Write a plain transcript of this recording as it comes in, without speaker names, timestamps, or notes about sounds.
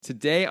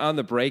Today on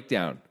the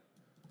breakdown,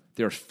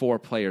 there's 4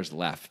 players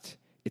left.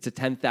 It's a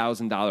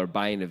 $10,000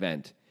 buy-in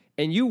event.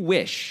 And you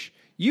wish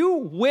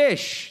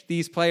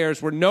these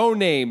players were no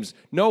names,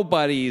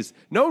 nobodies,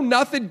 no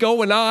nothing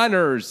going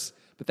oners.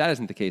 But that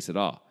isn't the case at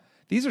all.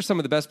 These are some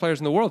of the best players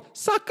in the world.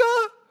 Saka,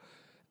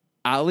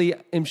 Ali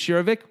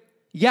Imshirovic.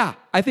 Yeah,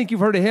 I think you've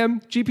heard of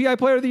him. GPI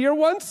Player of the Year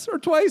once or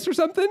twice or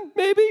something,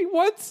 maybe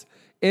once.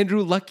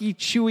 Andrew Lucky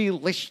Chewy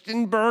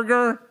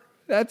Lichtenberger.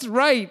 That's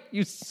right,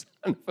 you son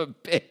of a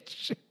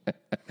bitch.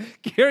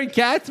 Gary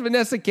Katz,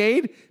 Vanessa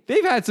Cade,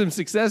 they've had some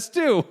success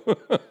too.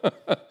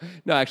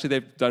 No, actually,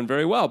 they've done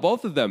very well,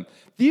 both of them.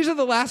 These are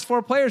the last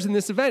 4 players in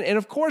this event. And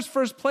of course,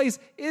 first place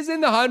is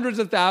in the hundreds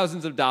of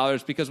thousands of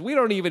dollars because we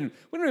don't even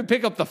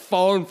pick up the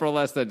phone for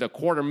less than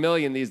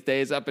 $250,000 these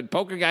days up at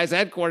Poker Guys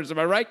headquarters. Am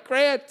I right,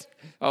 Grant?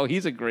 Oh,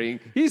 he's agreeing.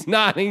 He's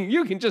nodding.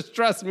 You can just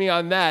trust me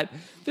on that.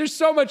 There's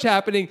so much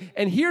happening.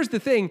 And here's the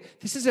thing.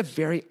 This is a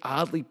very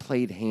oddly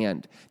played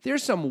hand.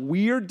 There's some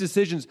weird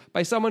decisions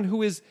by someone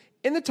who is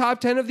in the top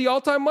 10 of the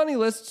all-time money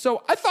list,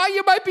 so I thought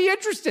you might be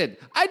interested.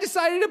 I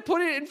decided to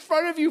put it in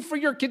front of you for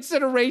your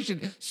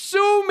consideration.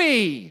 Sue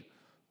me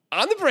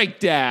on the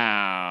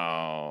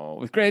breakdown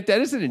with Grant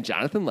Dennison and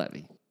Jonathan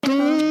Levy.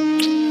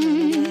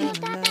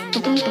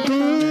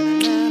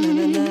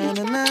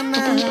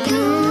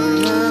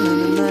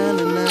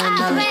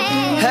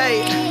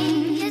 Hey.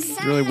 You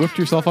really whipped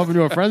yourself up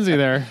into a frenzy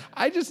there.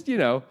 I just,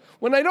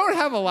 when I don't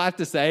have a lot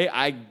to say,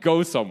 I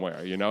go somewhere,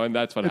 and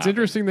that's what happens. It's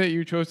interesting that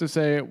you chose to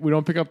say we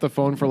don't pick up the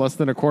phone for less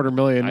than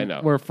 $250,000. I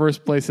know. Where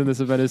first place in this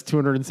event is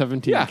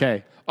 $217K. Yeah.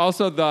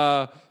 Also,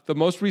 the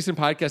most recent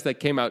podcast that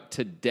came out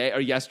today or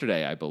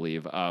yesterday, I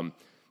believe.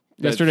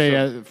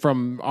 Yesterday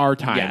from our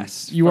time.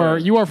 Yes. You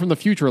are from the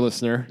future,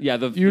 listener. Yeah.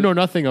 You know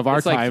nothing of our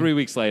it's time. It's like 3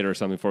 weeks later or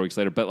something, 4 weeks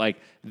later. But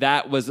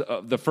that was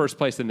the first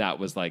place in that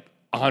was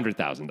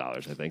 $100,000,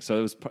 I think.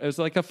 So it was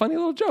like a funny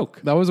little joke.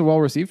 That was a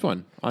well-received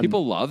one.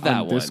 People love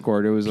that one.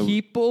 Discord.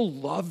 People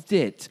loved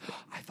it.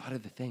 I thought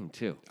of the thing,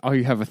 too. Oh,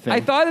 you have a thing?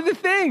 I thought of the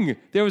thing.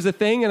 There was a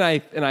thing, and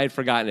I had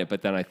forgotten it,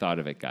 but then I thought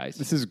of it, guys.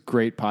 This is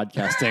great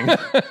podcasting.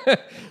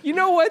 You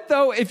know what,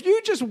 though? If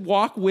you just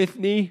walk with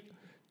me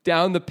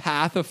down the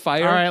path of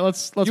fire, all right,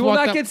 let's you will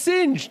not get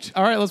singed.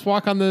 All right, let's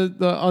walk on the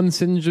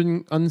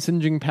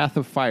unsingeing path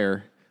of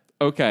fire.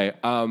 Okay.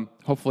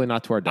 Hopefully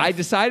not to our death. I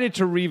decided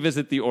to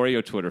revisit the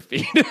Oreo Twitter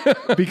feed.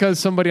 Because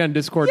somebody on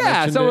Discord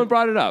mentioned someone it.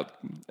 brought it up.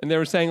 And they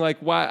were saying,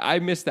 why I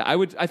missed that.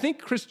 I think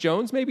Chris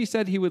Jones maybe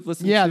said he would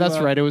listen to... Yeah, that's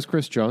right. It was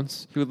Chris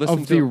Jones. He would listen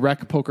of to... the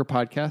Rec Poker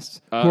Podcast,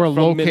 who are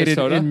located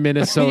in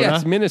Minnesota.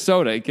 Yes,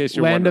 Minnesota, in case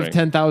you're Land wondering. of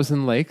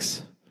 10,000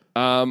 lakes.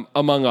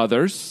 Among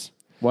others.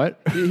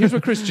 What? Here's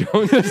what Chris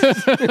Jones...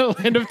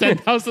 Land of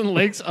 10,000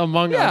 lakes,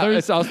 among others. Yeah,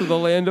 it's also the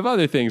land of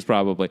other things,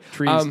 probably.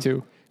 Trees,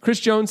 too. Chris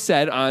Jones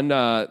said on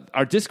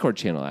our Discord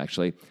channel,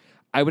 actually,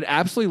 I would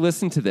absolutely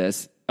listen to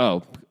this.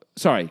 Oh,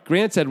 sorry.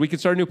 Grant said we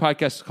could start a new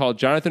podcast called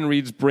Jonathan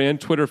Reed's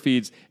Brand Twitter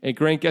Feeds, and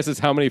Grant guesses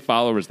how many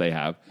followers they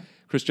have.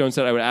 Chris Jones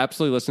said I would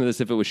absolutely listen to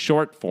this if it was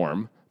short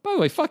form. By the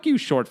way, fuck you,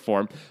 short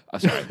form.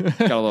 Sorry,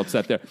 got a little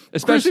upset there.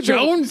 Especially Chris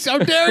Jones, how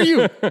dare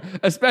you?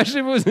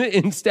 Especially if it was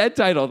instead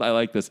titled, I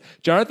like this,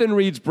 Jonathan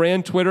Reed's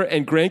Brand Twitter,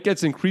 and Grant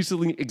gets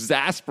increasingly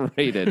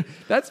exasperated.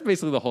 That's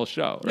basically the whole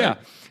show, right? Yeah.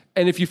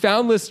 And if you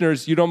found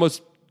listeners, you'd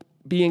almost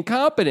be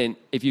incompetent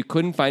if you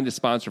couldn't find a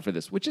sponsor for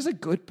this, which is a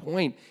good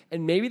point.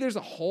 And maybe there's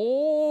a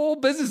whole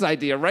business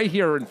idea right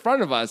here in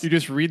front of us. You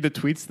just read the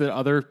tweets that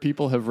other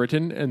people have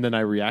written, and then I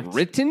react.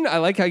 Written? I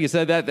like how you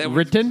said that.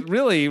 Written?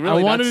 Really, I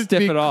wanted not it to be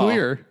stiff at all.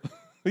 clear.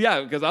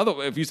 Yeah, because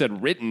if you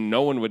said written,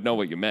 no one would know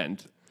what you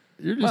meant.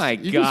 You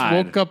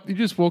God.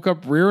 just woke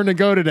up rearing to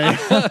go today.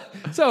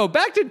 So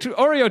back to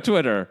Oreo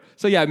Twitter.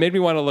 So yeah, it made me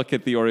want to look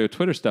at the Oreo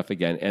Twitter stuff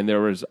again. And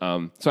there was,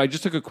 so I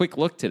just took a quick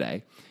look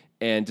today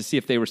and to see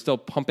if they were still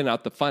pumping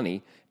out the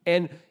funny.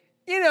 And,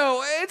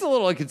 it's a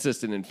little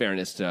inconsistent in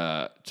fairness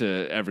to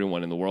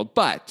everyone in the world.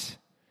 But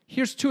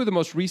here's 2 of the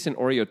most recent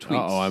Oreo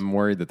tweets. Oh, I'm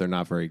worried that they're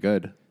not very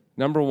good.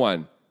 Number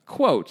 1,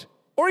 quote,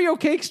 Oreo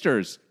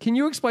Cakesters, can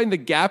you explain the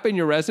gap in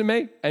your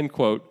resume? End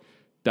quote, ...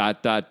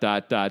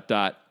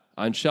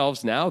 On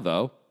shelves now,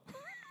 though.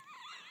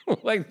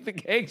 Like the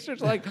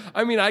Cakesters,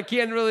 I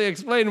can't really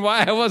explain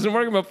why I wasn't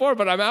working before,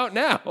 but I'm out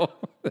now.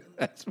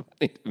 That's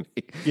funny to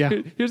me. Yeah.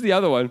 Here's the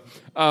other one.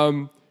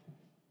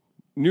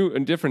 New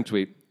and different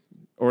tweet.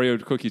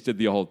 Oreo Cookies did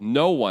the whole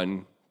no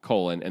one,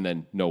 and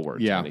then no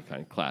words. Yeah. Any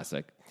kind of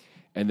classic.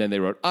 And then they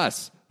wrote,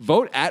 us,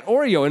 vote at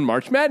Oreo in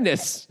March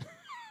Madness.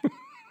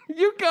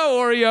 You go,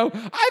 Oreo.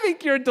 I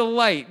think you're a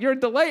delight. You're a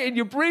delight, and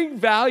you bring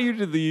value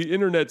to the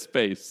internet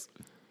space.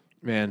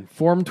 Man,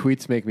 form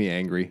tweets make me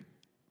angry.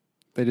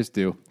 They just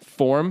do.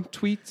 Form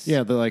tweets?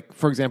 Yeah,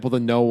 for example, the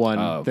no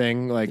one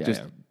thing,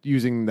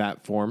 using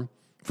that form.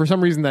 For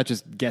some reason, that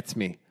just gets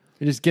me.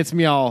 It just gets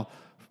me all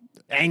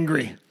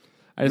angry.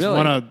 I just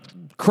want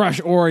to crush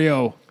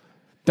Oreo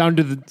down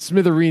to the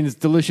smithereens,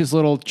 delicious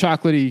little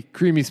chocolatey,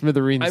 creamy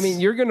smithereens. I mean,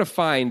 you're going to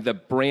find the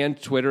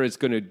brand Twitter is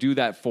going to do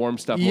that form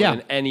stuff more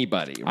than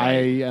anybody, right? I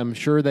am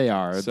sure they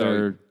are. So,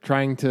 they're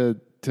trying to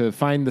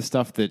find the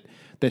stuff that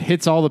that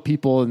hits all the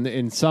people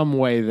in some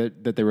way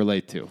that they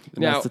relate to. And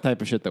Now, that's the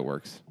type of shit that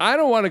works. I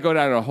don't want to go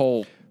down a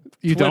whole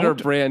Twitter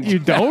brand. You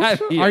don't?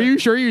 Are you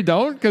sure you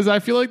don't? Because I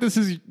feel like this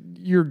is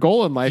your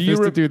goal in life is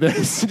to do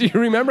this. Do you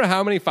remember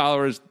how many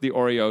followers the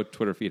Oreo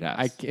Twitter feed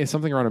has? It's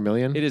something around 1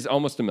 million. It is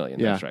almost 1 million.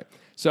 Yeah. That's right.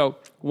 So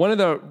one of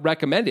the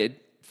recommended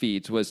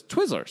feeds was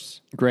Twizzlers.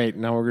 Great.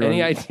 Now we're going.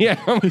 Any idea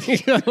how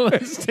many?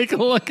 Let's take a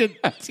look at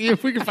see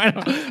if we can find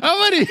out how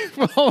many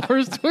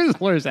followers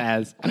Twizzlers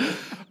has.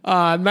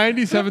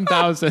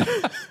 97,000. I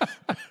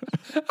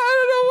don't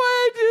know why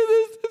I do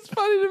this. It's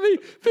funny to me.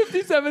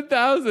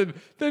 57,000.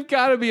 They've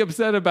got to be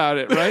upset about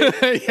it,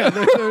 right?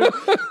 Yeah,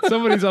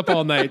 somebody's up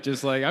all night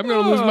just like, I'm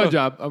going to lose my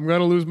job. I'm going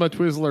to lose my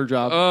Twizzler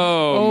job.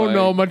 Oh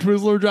no, my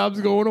Twizzler job's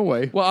going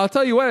away. Well, I'll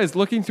tell you what, as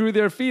looking through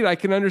their feed, I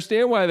can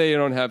understand why they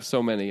don't have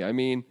so many. I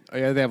mean...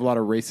 Yeah, they have a lot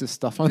of racist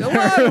stuff on there. A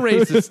lot of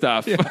racist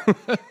stuff.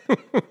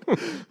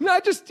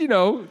 Not just,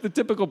 the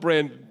typical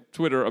brand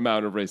Twitter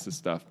amount of racist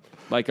stuff.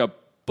 Like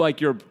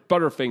your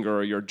Butterfinger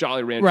or your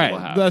Jolly Rancher will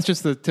have. That's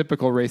just the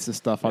typical racist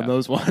stuff on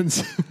those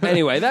ones.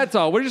 Anyway, that's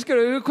all. We're just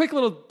going to do a quick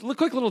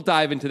little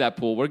dive into that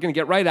pool. We're going to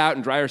get right out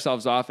and dry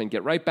ourselves off and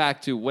get right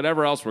back to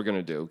whatever else we're going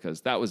to do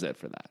because that was it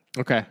for that.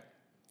 Okay.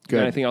 Good.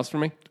 Got anything else for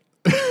me?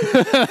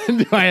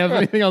 Do I have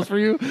anything else for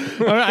you?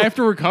 I have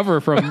to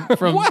recover from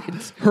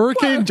what?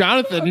 Hurricane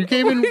Jonathan. You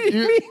came in.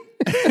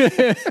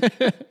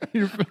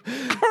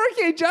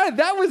 Hurricane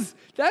Jonathan.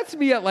 That's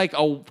me at like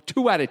a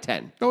 2 out of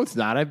 10. No, it's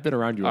not. I've been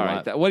around you a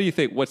lot. What do you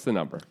think? What's the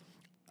number?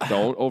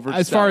 Don't oversell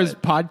As far as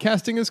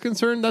podcasting is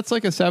concerned, that's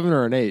like a 7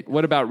 or an 8.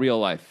 What about real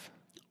life?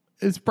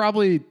 It's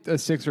probably a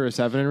 6 or a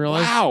 7 in real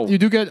life. Wow. You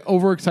do get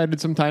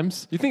overexcited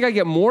sometimes. You think I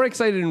get more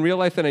excited in real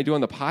life than I do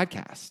on the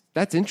podcast?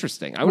 That's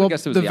interesting. I would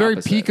guess it was the very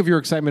opposite. peak of your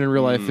excitement in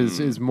real life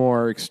is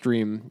more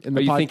extreme.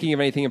 Are you thinking of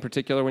anything in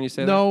particular when you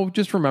say that? No,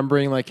 just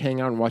remembering like hanging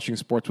out and watching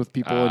sports with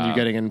people and you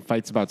getting in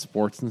fights about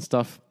sports and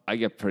stuff. I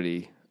get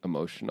pretty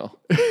emotional.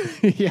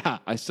 Yeah.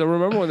 I still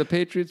remember when the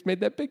Patriots made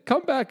that big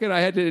comeback and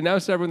I had to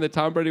announce to everyone that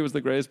Tom Brady was the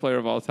greatest player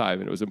of all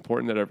time. And it was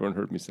important that everyone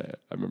heard me say it.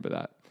 I remember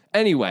that.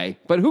 Anyway,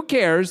 but who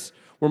cares?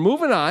 We're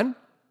moving on.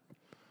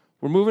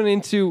 We're moving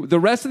into the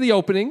rest of the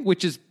opening,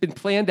 which has been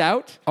planned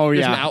out. Oh, There's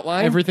yeah. an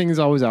outline. Everything is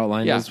always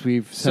outlined, as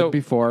we've said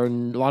before.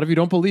 And a lot of you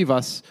don't believe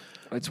us.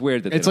 It's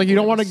weird that it's like you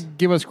don't want to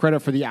give us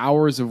credit for the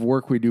hours of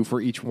work we do for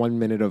each 1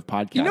 minute of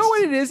podcast. You know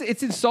what it is?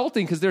 It's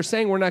insulting because they're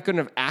saying we're not going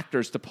to have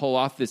actors to pull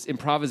off this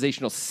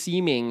improvisational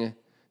seeming,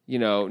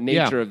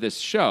 nature of this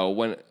show.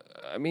 When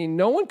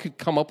no one could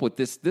come up with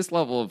this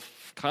level of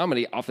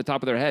comedy off the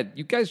top of their head.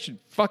 You guys should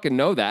fucking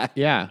know that.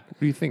 Yeah. What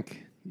do you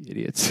think,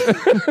 idiots?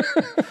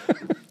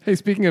 Hey,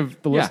 speaking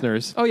of the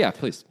listeners. Oh, yeah,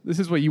 please. This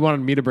is what you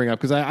wanted me to bring up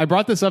because I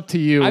brought this up to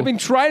you. I've been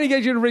trying to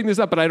get you to bring this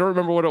up, but I don't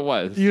remember what it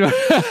was.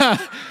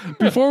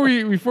 Before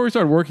we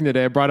started working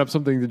today, I brought up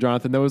something to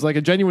Jonathan that was like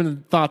a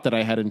genuine thought that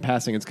I had in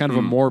passing. It's kind of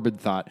a morbid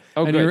thought.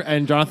 Oh,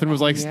 and Jonathan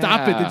was like,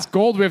 stop it. It's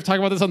gold. We have to talk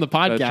about this on the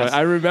podcast. Right.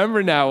 I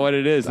remember now what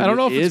it is. I don't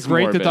know if it's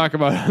great morbid. to talk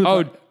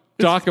about.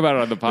 Talk about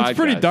it on the podcast. It's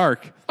pretty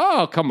dark.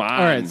 Oh, come on.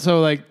 All right.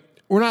 So,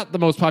 we're not the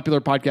most popular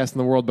podcast in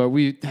the world, but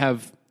we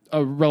have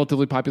a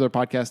relatively popular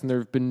podcast, and there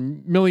have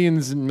been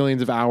millions and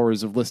millions of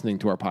hours of listening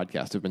to our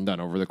podcast have been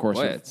done over the course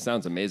of... It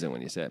sounds amazing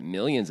when you say it.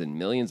 Millions and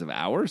millions of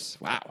hours?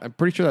 Wow. I'm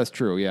pretty sure that's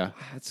true, yeah.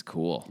 That's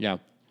cool. Yeah.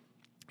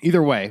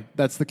 Either way,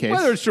 that's the case.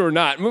 Whether it's true or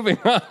not, moving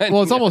on.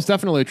 Well, it's almost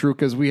definitely true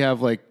because we have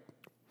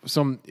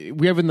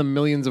we have in the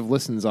millions of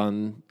listens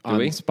on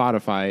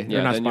Spotify.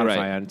 Yeah, or not Spotify,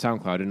 right. on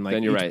SoundCloud. And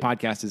then you're each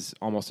podcast is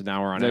almost an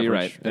hour on average. You're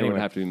right. Then anyway. it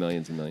would have to be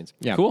millions and millions.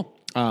 Yeah. Cool.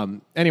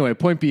 Anyway,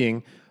 point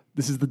being,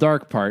 this is the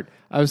dark part.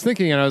 I was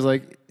thinking, and I was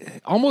like,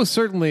 almost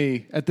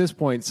certainly at this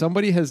point,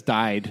 somebody has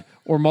died,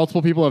 or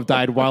multiple people have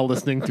died while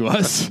listening to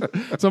us.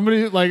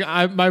 Somebody,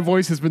 my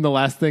voice has been the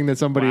last thing that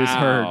somebody has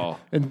heard,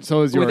 and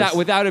so is yours.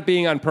 Without it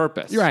being on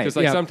purpose, right?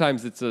 Because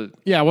sometimes it's a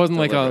it wasn't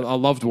deliberate. Like a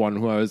loved one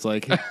who I was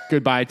like,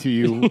 goodbye to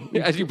you.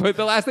 As you put,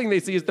 the last thing they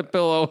see is the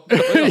pillow.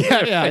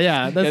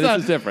 yeah. This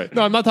is different.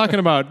 No, I'm not talking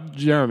about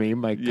Jeremy,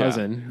 my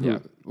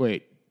cousin.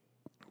 Wait,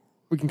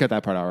 we can cut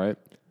that part out, right?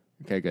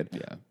 Okay, good.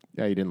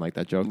 Yeah, you didn't like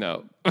that joke?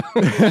 No. I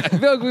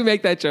feel like we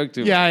make that joke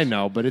too much. Yeah, I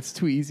know, but it's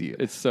too easy.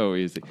 It's so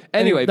easy.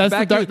 Anyway, let's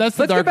get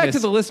back to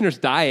the listeners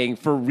dying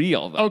for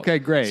real, though. Okay,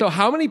 great. So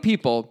how many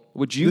people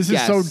would you guess?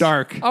 This is so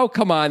dark. Oh,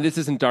 come on. This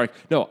isn't dark.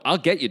 No, I'll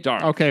get you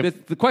dark. Okay.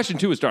 The question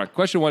 2 is dark.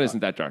 Question 1 isn't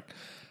that dark.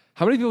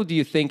 How many people do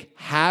you think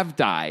have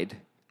died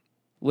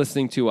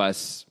listening to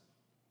us?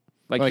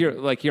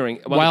 Hearing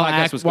while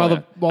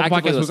the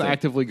podcast was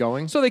actively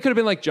going. So they could have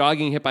been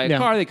actively hit by a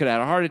car. They could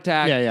have had a heart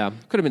attack.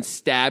 Could have been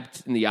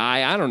stabbed in the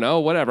eye. I don't know.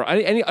 Whatever.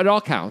 It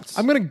all counts.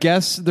 I'm going to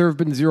guess there have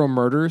been 0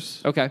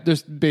 murders. Okay.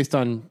 Just based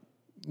on,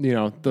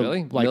 the...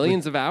 Really?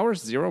 Millions of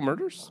hours? 0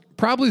 murders?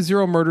 Probably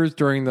 0 murders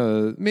during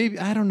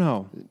I don't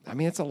know.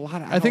 It's a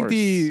lot of hours. I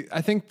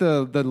think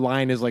the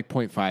line is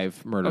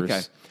 0.5 murders.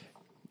 Okay.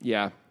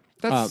 Yeah.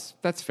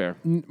 That's fair.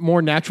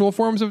 More natural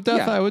forms of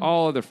death,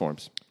 all other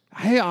forms.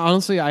 I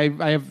honestly, I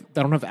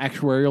don't have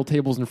actuarial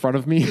tables in front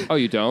of me. Oh,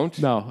 you don't?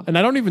 No, and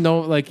I don't even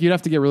know. Like, you'd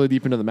have to get really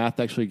deep into the math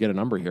to actually get a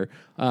number here.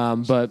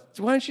 But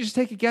so why don't you just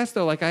take a guess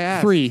though? Like I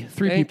asked. Three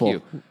Thank people.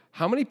 You.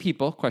 How many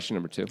people? Question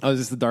number 2. Oh, is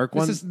this the dark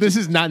one? This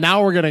is not.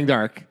 Now we're getting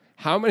dark.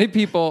 How many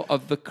people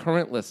of the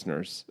current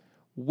listeners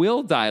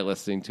will die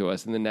listening to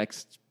us in the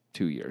next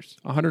 2 years?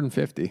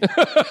 150.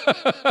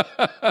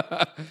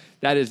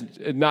 That is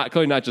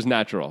clearly not just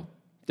natural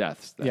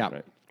deaths. Then, yeah.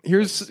 Right?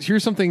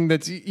 Here's something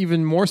that's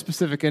even more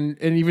specific and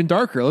even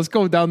darker. Let's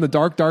go down the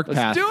dark path.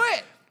 Let's do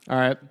it. All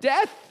right.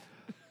 Death.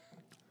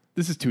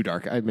 This is too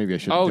dark. Maybe I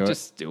shouldn't do it. Oh,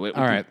 just do it.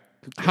 All right.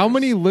 How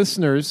many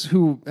listeners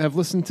who have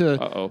listened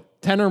to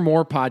 10 or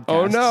more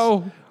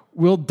podcasts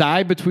will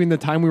die between the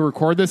time we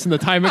record this and the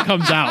time it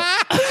comes out?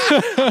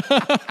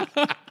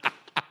 That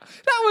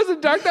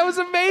wasn't dark. That was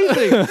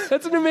amazing.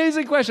 That's an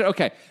amazing question.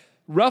 Okay.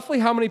 Roughly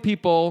how many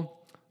people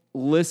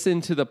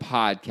listen to the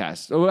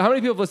podcast? How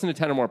many people have listened to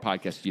 10 or more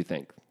podcasts, do you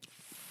think?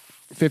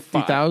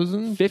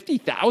 50,000?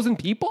 50,000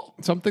 people?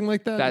 Something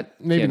like that? That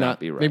maybe cannot not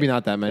be right. Maybe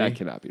not that many. That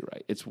cannot be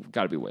right. It's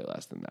got to be way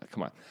less than that.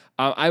 Come on.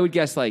 I would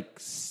guess like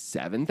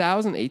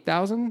 7,000,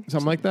 8,000?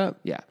 Something like that?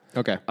 Yeah.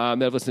 Okay.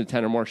 That have listened to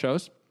 10 or more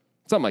shows?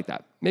 Something like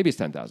that. Maybe it's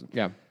 10,000.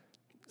 Yeah.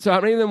 So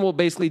how many of them will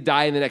basically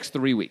die in the next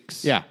 3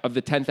 weeks? Yeah. Of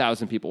the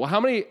 10,000 people? Well, how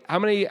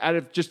many out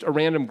of just a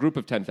random group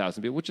of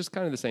 10,000 people, which is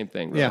kind of the same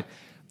thing, really? Yeah.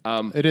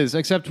 It is,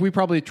 except we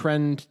probably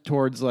trend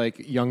towards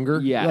like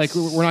younger. Yes. Like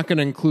we're not going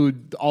to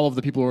include all of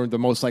the people who are the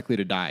most likely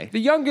to die.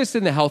 The youngest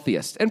and the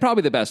healthiest, and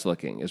probably the best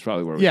looking is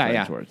probably where we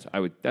trend towards.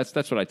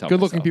 That's what I tell Good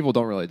looking myself. people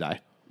don't really die.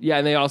 Yeah,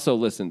 and they also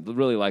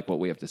really like what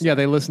we have to say. Yeah,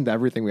 they listen to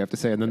everything we have to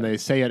say, and then they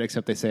say it,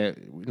 except they say it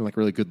in like a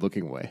really good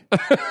looking way.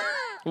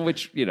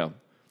 Which,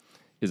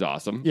 is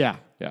awesome. Yeah.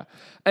 Yeah.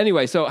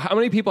 Anyway, so how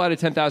many people out of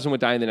 10,000 would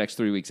die in the next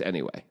 3 weeks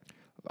anyway?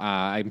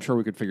 I'm sure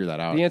we could figure that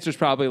out. The answer is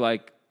probably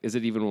like, is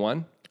it even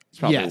one? It's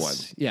probably yes. one.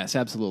 Yes,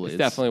 absolutely. It's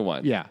definitely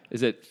one. Yeah.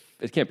 Is it?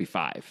 It can't be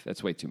 5.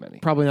 That's way too many.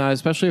 Probably not,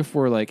 especially if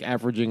we're like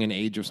averaging an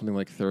age of something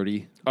like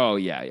 30. Oh,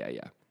 yeah.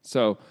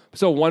 So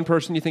one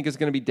person you think is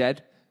going to be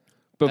dead?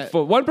 But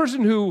for one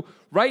person who,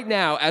 right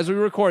now, as we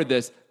record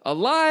this,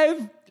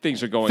 alive,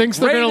 things are going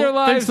great in their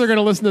lives. Thinks they're going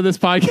to listen to this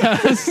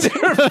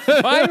podcast.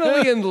 They're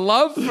finally in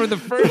love for the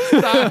first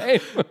time.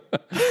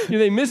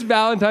 They miss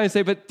Valentine's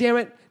Day, but damn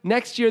it,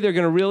 next year they're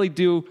going to really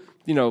do...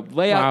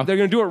 lay out. They're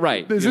going to do it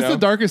right. Is this the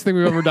darkest thing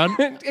we've ever done?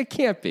 It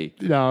can't be.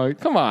 No.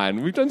 Come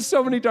on. We've done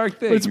so many dark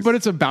things. But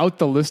it's about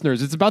the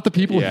listeners. It's about the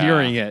people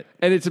hearing it.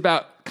 And it's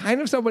about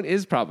kind of someone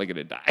is probably going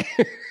to die.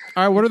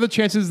 All right. What are the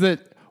chances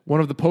that one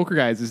of the poker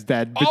guys is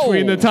dead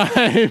between the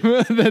time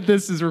that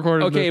this is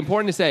recorded? Okay.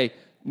 Important to say,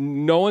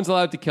 no one's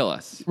allowed to kill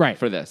us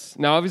for this.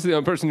 Now, obviously, the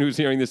only person who's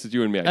hearing this is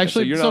you and me.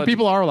 Actually, so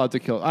people are allowed to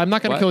kill. I'm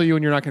not going to kill you,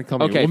 and you're not going to kill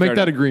me. Okay, we'll make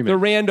that agreement.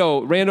 The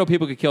rando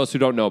people could kill us who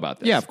don't know about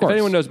this. Yeah, of course. If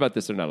anyone knows about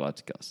this, they're not allowed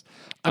to kill us.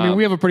 I mean,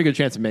 we have a pretty good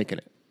chance of making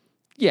it.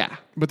 Yeah,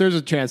 but there's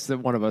a chance that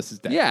one of us is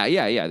dead.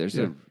 Yeah.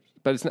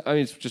 But it's not,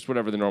 it's just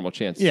whatever the normal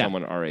chance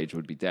someone our age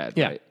would be dead,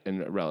 right?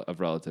 And of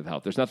relative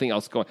health. There's nothing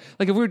else going.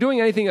 Like if we were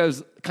doing anything that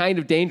was kind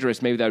of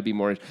dangerous, maybe that would be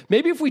more.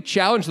 Maybe if we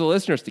challenge the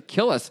listeners to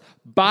kill us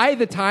by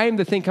the time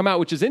the thing come out,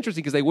 which is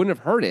interesting because they wouldn't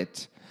have heard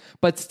it.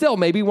 But still,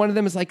 maybe one of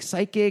them is like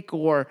psychic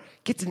or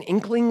gets an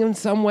inkling in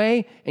some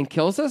way and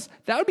kills us.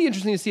 That would be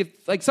interesting to see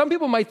if, like, some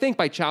people might think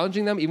by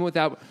challenging them, even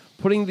without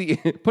putting the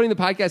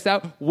podcast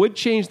out, would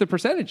change the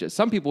percentages.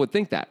 Some people would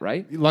think that,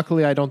 right?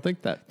 Luckily, I don't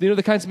think that.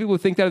 The kinds of people who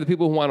think that are the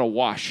people who want to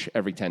wash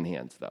every 10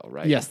 hands, though,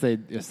 right? Yes, they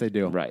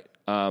do. Right.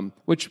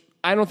 Which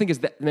I don't think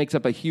makes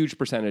up a huge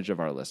percentage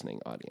of our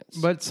listening audience.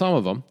 But some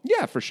of them.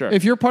 Yeah, for sure.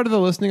 If you're part of the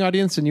listening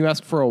audience and you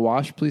ask for a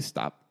wash, please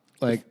stop.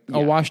 Like, a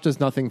wash does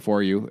nothing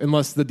for you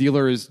unless the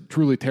dealer is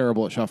truly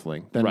terrible at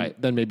shuffling.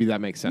 Then maybe that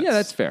makes sense. Yeah,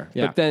 that's fair.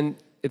 Yeah. But then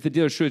if the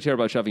dealer's truly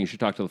terrible at shuffling, you should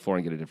talk to the floor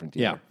and get a different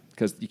dealer. Yeah.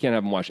 Because you can't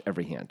have them wash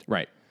every hand.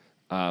 Right.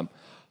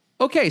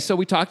 Okay, so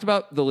we talked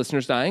about the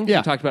listeners dying. Yeah.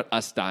 We talked about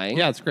us dying.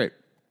 Yeah, it's great.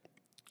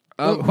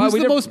 Who's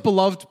the most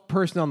beloved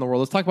person on the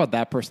world? Let's talk about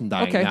that person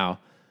dying now.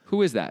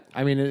 Who is that?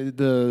 I mean,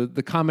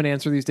 the common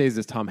answer these days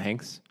is Tom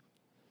Hanks.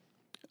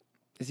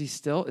 Is it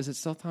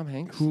still Tom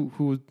Hanks?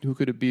 Who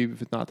could it be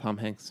if it's not Tom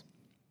Hanks?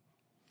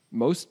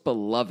 Most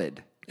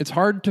beloved. It's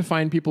hard to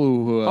find people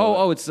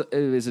who... is it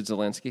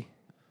Zelensky?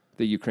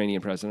 The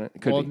Ukrainian president?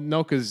 It could be.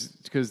 No,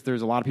 because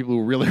there's a lot of people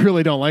who really,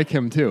 really don't like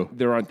him, too.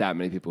 There aren't that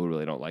many people who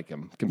really don't like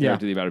him compared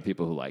to the amount of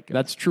people who like him.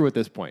 That's true at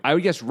this point. I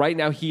would guess right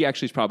now he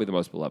actually is probably the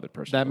most beloved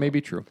person. That may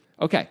be true.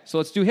 Okay, so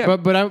let's do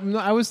him. But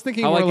I was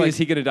thinking... How likely is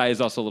he going to die is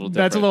also a little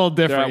different. That's a little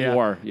different, They're at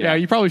war. Yeah,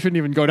 you probably shouldn't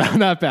even go down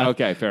that path.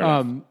 Okay, fair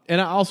enough.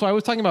 And also, I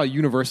was talking about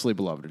universally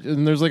beloved.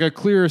 And there's like a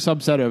clear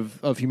subset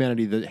of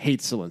humanity that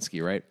hates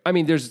Zelensky, right? I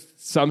mean, there's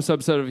some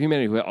subset of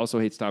humanity who also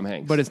hates Tom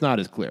Hanks. But it's not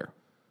as clear.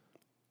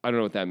 I don't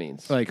know what that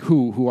means. Like,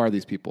 who are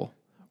these people?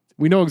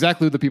 We know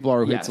exactly who the people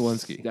are who hate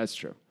Zelensky. That's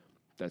true.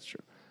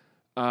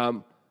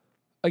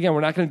 again,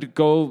 we're not going to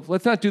go.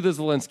 Let's not do the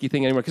Zelensky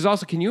thing anymore. Because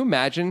also, can you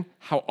imagine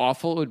how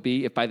awful it would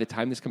be if by the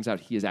time this comes out,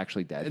 he is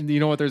actually dead? And you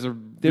know what? There's a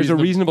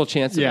reasonable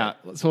chance. Yeah.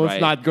 So let's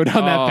not go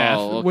down that path.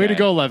 Okay. Way to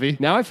go, Levy.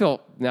 Now I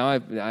feel.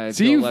 I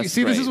see. feel less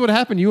see, great. this is what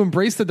happened. You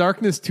embraced the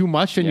darkness too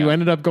much, and you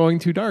ended up going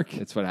too dark.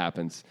 It's what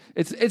happens.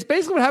 It's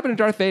basically what happened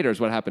to Darth Vader. Is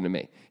what happened to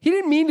me. He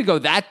didn't mean to go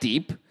that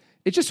deep.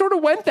 It just sort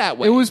of went that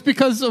way. It was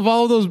because of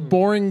all of those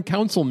boring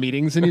council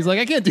meetings, and he's like,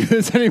 I can't do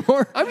this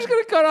anymore. I'm just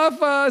going to cut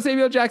off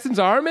Samuel Jackson's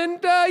arm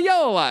and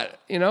yell a lot.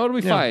 It'll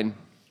be fine.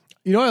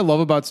 You know what I love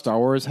about Star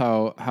Wars?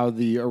 How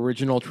the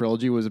original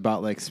trilogy was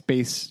about like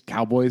space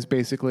cowboys,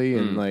 basically,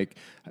 and like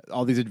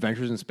all these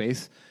adventures in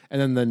space. And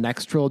then the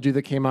next trilogy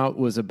that came out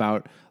was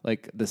about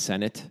like the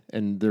Senate,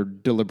 and they're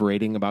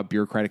deliberating about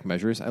bureaucratic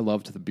measures. I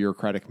loved the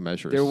bureaucratic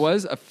measures. There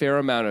was a fair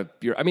amount of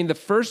the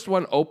first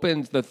one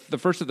opens, the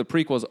first of the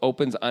prequels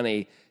opens on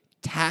a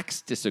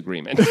tax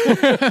disagreement.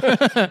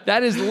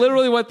 That is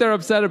literally what they're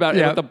upset about.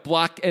 Yeah.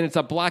 And it's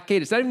a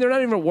blockade. They're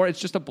not even a war. It's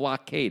just a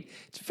blockade.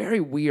 It's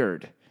very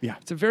weird. Yeah.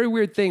 It's a very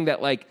weird thing that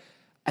like,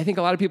 I think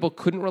a lot of people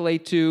couldn't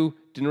relate to,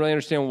 didn't really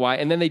understand why.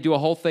 And then they do a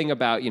whole thing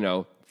about,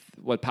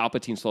 what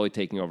Palpatine slowly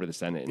taking over the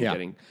Senate and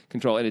getting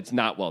control. And it's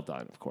not well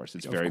done, of course.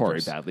 It's very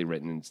badly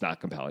written, and it's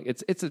not compelling.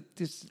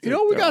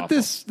 We got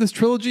this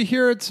trilogy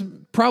here. It's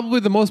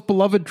probably the most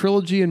beloved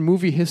trilogy in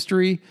movie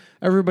history.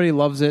 Everybody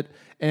loves it.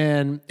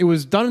 And it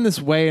was done in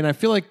this way, and I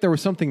feel like there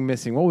was something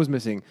missing. What was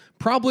missing?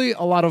 Probably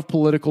a lot of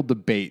political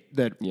debate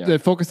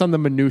that focused on the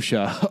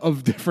minutia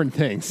of different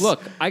things.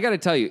 Look, I got to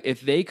tell you,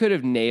 if they could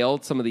have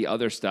nailed some of the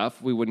other stuff,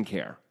 we wouldn't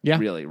care. Yeah.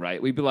 Really,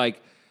 right? We'd be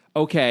like,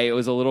 okay, it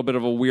was a little bit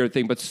of a weird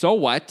thing, but so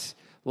what?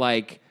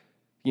 Like,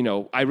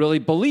 I really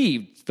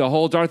believed the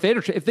whole Darth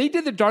Vader. If they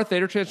did the Darth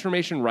Vader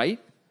transformation right,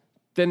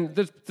 then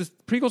the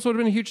prequels would have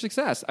been a huge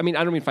success. I mean,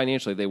 I don't mean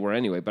financially, they were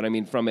anyway, but I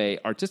mean from a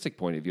artistic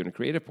point of view and a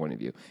creative point of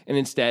view. And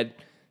instead,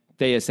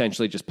 they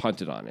essentially just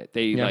punted on it.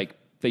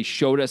 They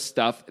showed us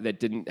stuff that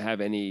didn't have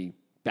any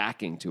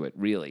backing to it,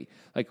 really.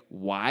 Like,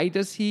 why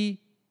does he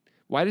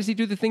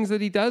do the things that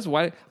he does?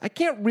 Why? I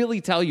can't really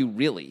tell you,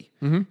 really.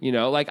 Mm-hmm.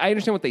 I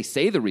understand what they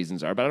say the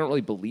reasons are, but I don't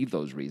really believe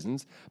those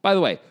reasons. By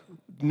the way,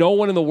 no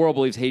one in the world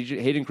believes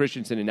Hayden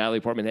Christensen and Natalie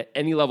Portman had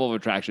any level of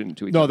attraction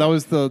to each other. No, that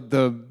was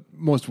the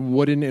most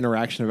wooden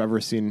interaction I've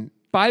ever seen.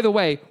 By the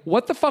way,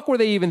 what the fuck were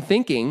they even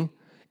thinking?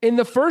 In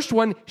the first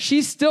one,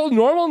 she's still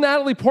normal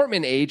Natalie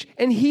Portman age,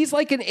 and he's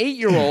like an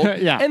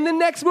 8-year-old. Yeah. And the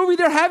next movie,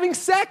 they're having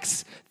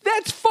sex.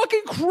 That's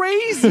fucking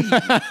crazy.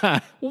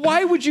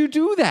 Why would you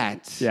do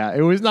that? Yeah,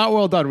 it was not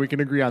well done. We can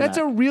agree on that. That's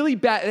a really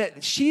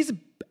bad...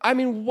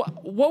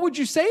 what would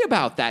you say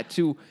about that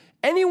to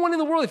anyone in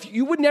the world? If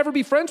you would never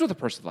be friends with a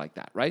person like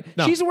that, right?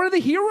 No. She's one of the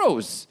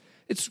heroes.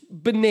 It's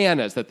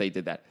bananas that they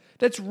did that.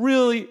 That's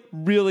really,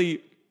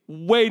 really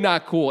way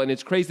not cool, and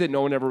it's crazy that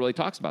no one ever really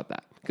talks about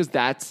that, because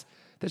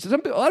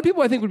a lot of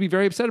people I think would be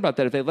very upset about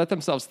that if they let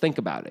themselves think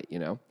about it,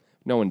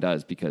 No one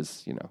does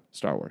because,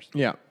 Star Wars.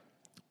 Yeah.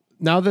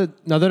 Now that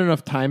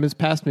enough time has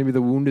passed, maybe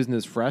the wound isn't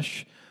as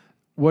fresh.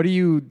 What do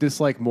you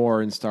dislike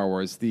more in Star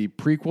Wars, the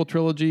prequel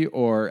trilogy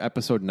or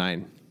Episode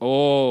 9?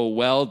 Oh,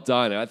 well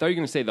done. I thought you were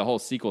going to say the whole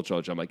sequel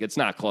trilogy. I'm like, it's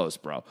not close,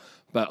 bro.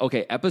 But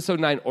okay,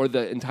 Episode 9 or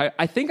the entire...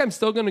 I think I'm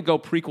still going to go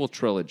prequel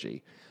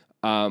trilogy.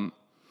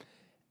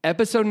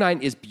 Episode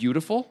 9 is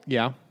beautiful.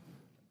 Yeah.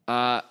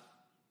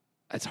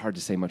 It's hard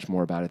to say much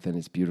more about it than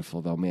it's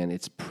beautiful, though, man.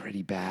 It's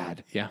pretty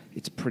bad. Yeah.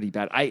 It's pretty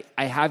bad. I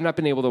have not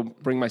been able to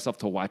bring myself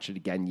to watch it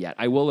again yet.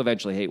 I will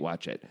eventually hate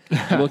watch it.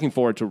 I'm looking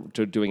forward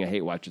to doing a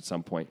hate watch at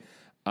some point.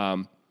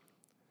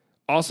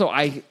 Also,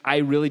 I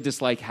really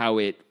dislike how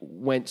it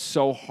went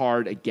so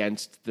hard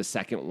against the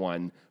second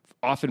one,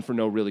 often for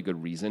no really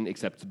good reason,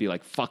 except to be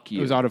like, fuck you.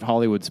 It was out of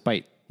Hollywood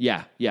spite.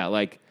 Yeah.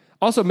 Like,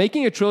 also,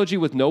 making a trilogy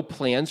with no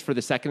plans for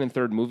the second and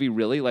third movie,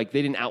 really, like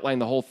they didn't outline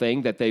the whole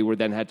thing that they were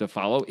then had to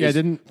follow. Is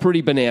pretty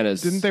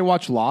bananas. Didn't they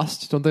watch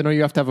Lost? Don't they know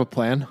you have to have a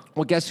plan?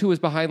 Well, guess who was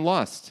behind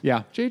Lost?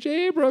 Yeah.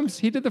 J.J. Abrams.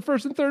 He did the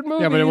first and third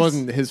movies. Yeah, but it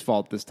wasn't his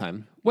fault this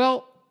time.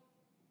 Well,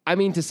 I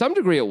mean, to some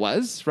degree it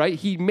was, right?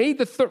 He made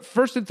the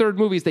first and third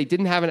movies. They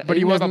didn't have But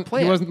he wasn't have a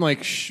plan. He wasn't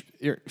like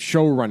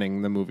show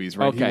running the movies,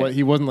 right? Okay.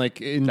 He wasn't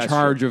like in That's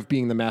charge true. of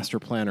being the master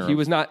planner. He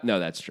was not. No,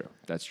 that's true.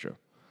 That's true.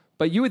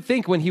 But you would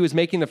think when he was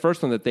making the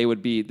first one that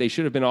they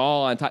should have been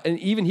all on top. And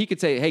even he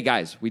could say, hey,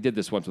 guys, we did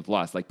this once with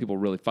Lost. Like, people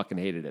really fucking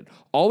hated it.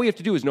 All we have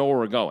to do is know where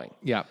we're going.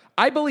 Yeah.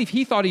 I believe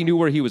he thought he knew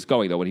where he was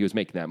going, though, when he was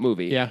making that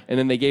movie. Yeah. And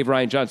then they gave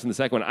Rian Johnson the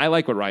second one. I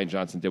like what Rian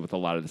Johnson did with a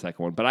lot of the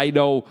second one. But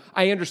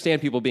I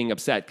understand people being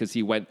upset because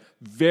he went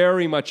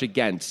very much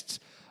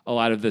against a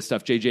lot of the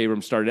stuff J.J.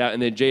 Abrams started out.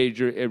 And then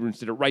J.J. Abrams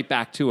did it right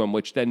back to him,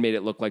 which then made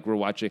it look like we're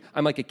watching.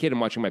 I'm like a kid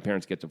and watching my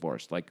parents get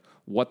divorced. Like,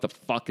 what the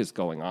fuck is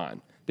going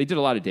on? They did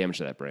a lot of damage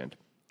to that brand.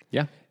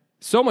 Yeah.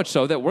 So much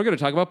so that we're going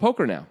to talk about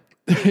poker now.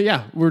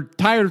 Yeah, we're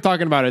tired of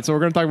talking about it, so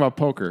we're going to talk about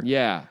poker.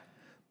 Yeah.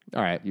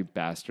 All right. You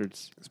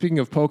bastards. Speaking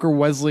of poker,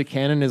 Wesley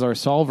Cannon is our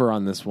solver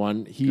on this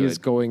one. He is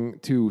going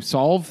to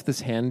solve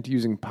this hand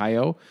using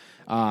Pio.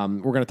 We're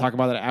going to talk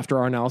about that after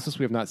our analysis.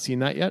 We have not seen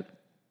that yet.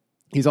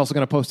 He's also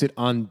going to post it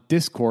on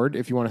Discord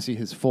if you want to see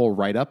his full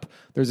write-up.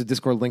 There's a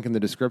Discord link in the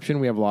description.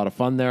 We have a lot of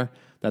fun there.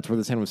 That's where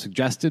this hand was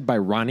suggested by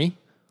Ronnie.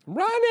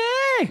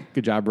 Ronnie!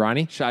 Good job,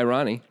 Ronnie. Shy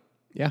Ronnie.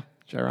 Yeah,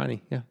 Shy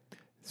Ronnie, yeah.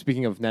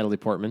 Speaking of Natalie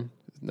Portman,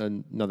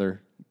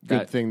 another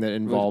good thing that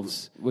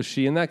involves... Was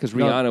she in that? Because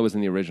Rihanna was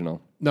in the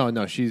original.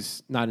 No,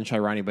 she's not in Shy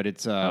Ronnie, but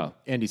it's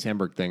Andy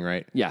Samberg thing,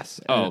 right?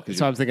 Yes.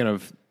 So I was thinking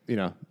of,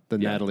 the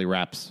Natalie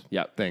Raps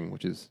thing,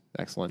 which is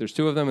excellent. There's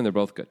 2 of them, and they're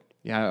both good.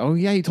 Yeah. Oh,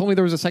 yeah. You told me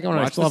there was a second one.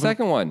 Watch the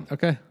second one.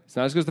 Okay. It's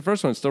not as good as the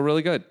first one. It's still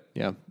really good.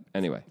 Yeah.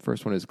 Anyway.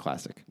 First one is a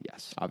classic.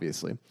 Yes.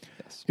 Obviously.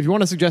 Yes. If you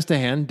want to suggest a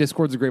hand,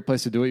 Discord's a great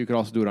place to do it. You could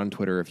also do it on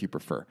Twitter if you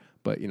prefer.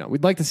 But,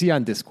 we'd like to see you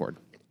on Discord.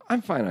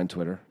 I'm fine on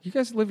Twitter. You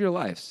guys live your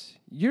lives.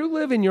 You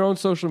live in your own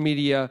social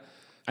media.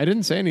 I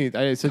didn't say any.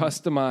 I said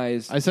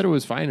customized. I said it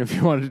was fine if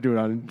you wanted to do it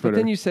on Twitter. But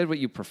then you said what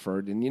you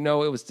preferred, and it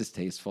was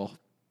distasteful.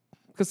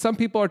 Because some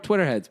people are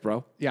Twitter heads,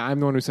 bro. Yeah,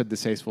 I'm the one who said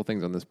distasteful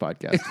things on this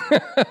podcast.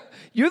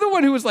 You're the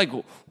one who was like,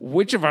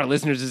 which of our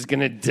listeners is going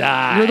to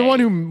die? You're the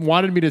one who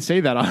wanted me to say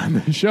that on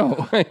the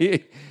show.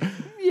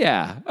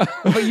 Yeah.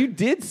 But you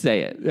did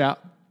say it. Yeah.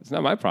 It's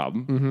not my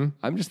problem. Mm-hmm.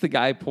 I'm just the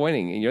guy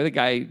pointing, and you're the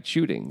guy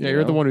shooting. Yeah,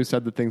 you're the one who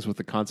said the things with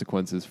the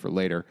consequences for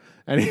later.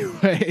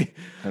 Anyway.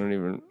 I don't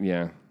even,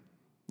 yeah.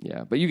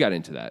 Yeah, but you got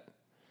into that.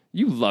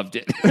 You loved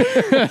it.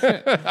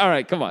 All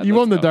right, come on. You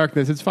own the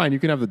darkness. It's fine. You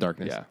can have the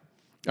darkness. Yeah.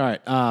 All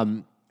right.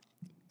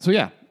 So,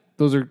 yeah,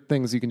 those are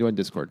things you can do on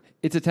Discord.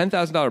 It's a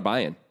 $10,000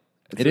 buy-in.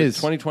 It is.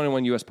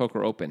 2021 U.S.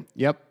 Poker Open.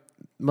 Yep.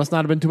 Must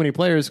not have been too many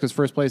players because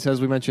first place,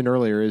 as we mentioned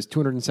earlier, is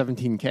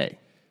 $217K.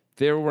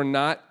 There were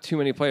not too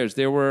many players.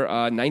 There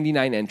were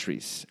 99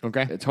 entries.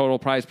 Okay. A total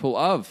prize pool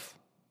of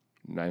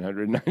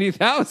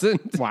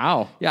 $990,000.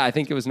 Wow. Yeah, I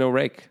think it was no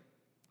rake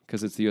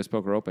because it's the U.S.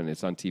 Poker Open.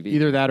 It's on TV.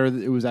 Either that or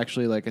it was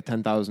actually like a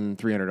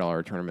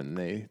 $10,300 tournament.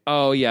 And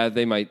Oh, yeah,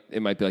 it might be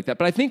like that.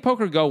 But I think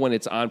Poker Go, when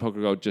it's on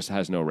Poker Go, just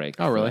has no rake.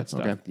 Oh, really?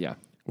 Okay. Yeah.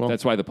 Well,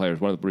 that's why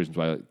one of the reasons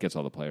why it gets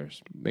all the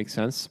players. Makes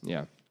sense.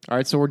 Yeah. All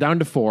right, so we're down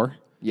to 4.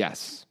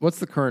 Yes. What's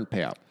the current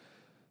payout?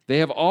 They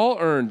have all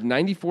earned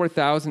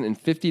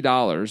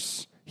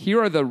 $94,050.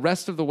 Here are the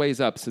rest of the ways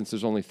up since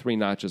there's only 3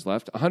 notches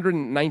left.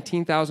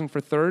 $119,000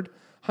 for third,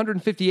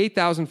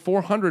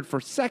 $158,400 for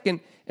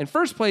second, and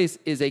first place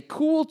is a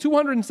cool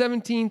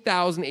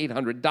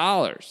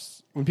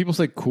 $217,800. When people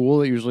say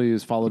cool, it usually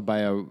is followed by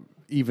a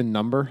even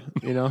number,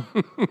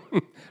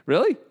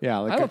 Really? Yeah,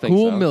 like I don't a think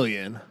cool so.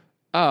 million.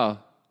 Oh,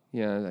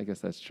 yeah, I guess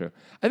that's true.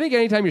 I think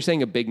anytime you're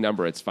saying a big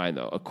number, it's fine,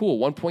 though. A cool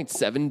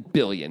 $1.7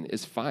 billion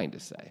is fine to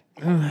say.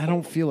 I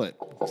don't feel it.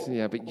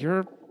 Yeah, but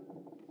you're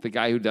the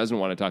guy who doesn't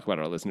want to talk about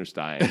our listeners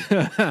dying.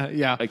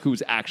 Yeah. Like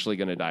who's actually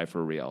going to die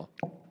for real.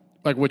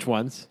 Like which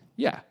ones?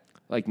 Yeah,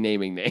 like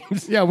naming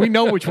names. Yeah, we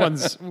know which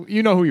ones.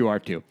 You know who you are,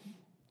 too.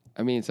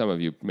 I mean, some of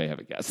you may have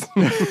a guess.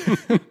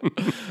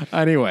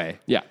 Anyway.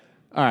 Yeah.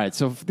 All right,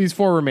 so these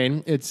 4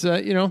 remain. It's,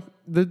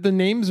 the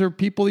names are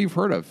people you've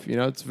heard of.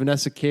 It's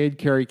Vanessa Cade,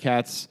 Carrie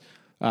Katz,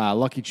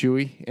 Lucky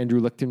Chewy,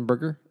 Andrew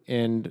Lichtenberger,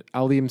 and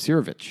Ali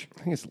Msirovic.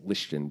 I think it's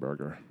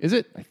Lichtenberger. Is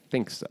it? I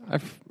think so.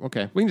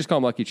 Okay. We can just call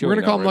him Lucky Chewy. We're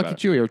going to call him Lucky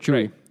Chewy or Chewy,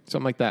 Right.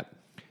 something like that.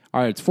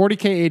 All right, it's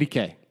 $40K,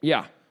 $80K.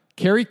 Yeah.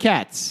 Carrie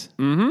Katz,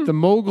 the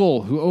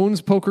mogul who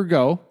owns Poker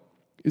Go,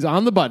 is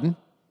on the button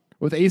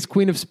with Ace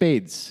Queen of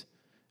Spades.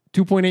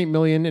 $2.8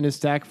 million in his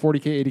stack,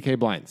 $40K, $80K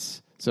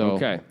blinds. So,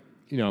 okay.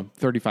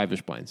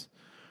 35-ish blinds.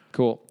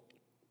 Cool.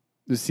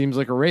 This seems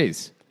like a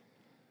raise.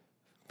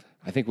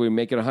 I think we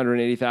make it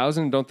 $180,000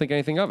 and don't think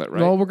anything of it,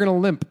 right? Well, we're going to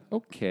limp.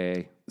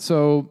 Okay.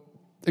 So,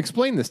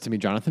 explain this to me,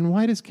 Jonathan.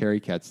 Why does Carrie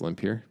Katz limp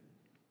here?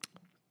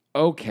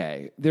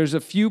 Okay. There's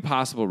a few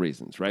possible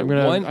reasons, right? I'm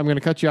going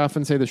to cut you off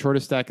and say the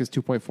shortest stack is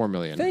 $2.4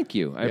 million. Thank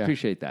you. I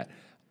appreciate that.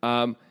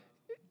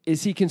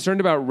 Is he concerned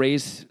about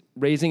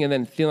raising and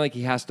then feeling like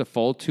he has to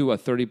fold to a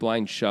 30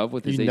 blind shove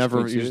with his ace queen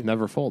suited? You just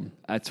never fold.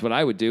 That's what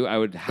I would do. I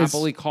would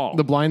happily call.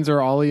 The blinds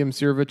are Ali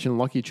Msirovic and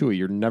Lucky Chewy.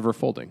 You're never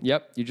folding.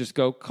 Yep. You just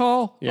go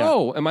call. Yeah.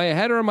 Oh, am I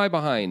ahead or am I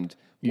behind?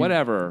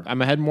 Whatever.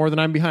 I'm ahead more than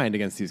I'm behind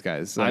against these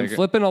guys. I'm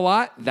flipping a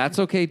lot. That's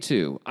okay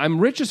too. I'm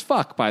rich as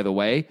fuck, by the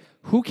way.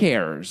 Who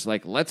cares?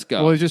 Like, let's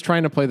go. Well, he's just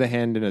trying to play the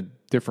hand in a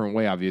different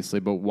way, obviously,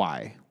 but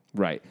why?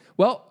 Right.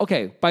 Well,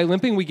 okay. By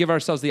limping, we give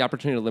ourselves the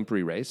opportunity to limp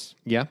re-raise.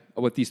 Yeah.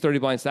 With these 30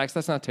 blind stacks,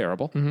 that's not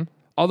terrible. Mm-hmm.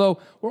 Although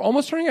we're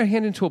almost turning our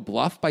hand into a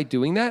bluff by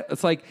doing that.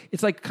 It's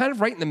like kind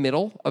of right in the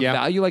middle of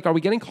value. Like, are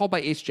we getting called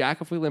by ace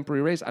jack if we limp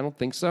re-raise? I don't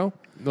think so.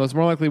 No, it's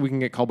more likely we can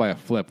get called by a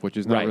flip, which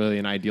is not really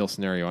an ideal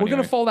scenario. We're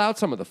going to fold out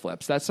some of the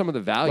flips. That's some of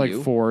the value.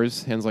 Like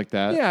 4s, hands like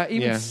that. Yeah,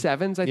 even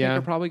 7s I think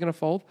are probably going to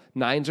fold.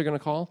 9s are going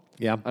to call.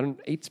 Yeah.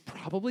 8s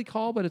probably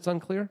call, but it's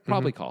unclear.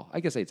 Probably call. I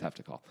guess 8s have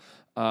to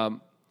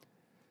call.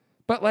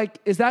 But like,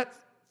 is that,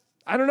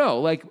 I don't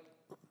know, like,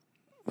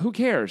 who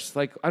cares?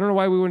 Like, I don't know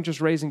why we wouldn't just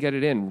raise and get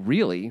it in,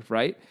 really,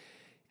 right?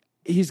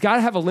 He's got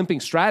to have a limping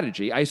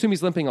strategy. I assume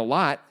he's limping a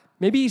lot.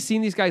 Maybe he's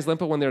seen these guys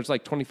limp it when there's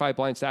like 25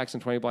 blind stacks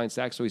and 20 blind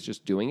stacks, so he's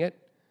just doing it.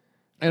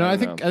 And I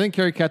think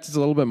Kerry Katz is a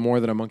little bit more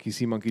than a monkey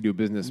see, monkey do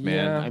business,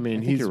 man. Yeah, I mean, I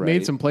think he's you're made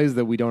right. some plays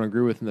that we don't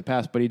agree with in the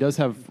past, but he does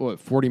have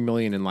 $40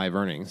 million in live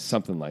earnings.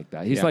 Something like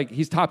that.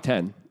 He's top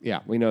 10. Yeah.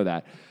 We know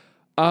that.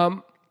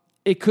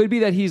 It could be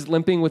that he's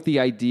limping with the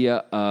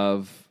idea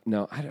of,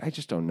 no, I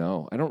just don't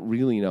know. I don't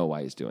really know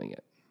why he's doing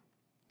it.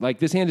 Like,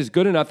 this hand is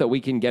good enough that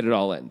we can get it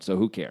all in, so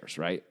who cares,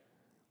 right?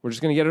 We're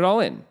just going to get it all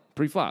in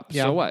pre-flop.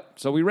 Yeah. So what?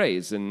 So we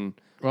raise, and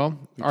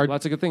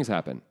lots of good things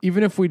happen.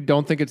 Even if we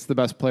don't think it's the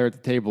best player at the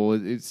table,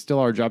 it's still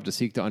our job to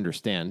seek to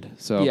understand.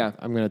 So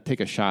I'm going to take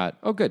a shot.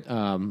 Oh, good.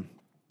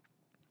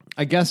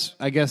 I guess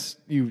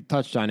you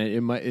touched on it.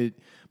 It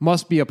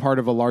must be a part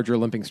of a larger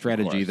limping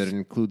strategy that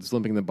includes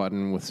limping the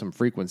button with some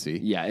frequency.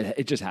 Yeah,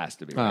 it just has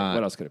to be. Right?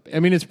 What else could it be? I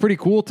mean, it's pretty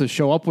cool to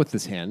show up with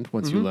this hand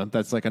once you limp.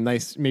 That's like a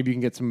nice, maybe you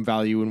can get some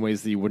value in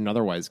ways that you wouldn't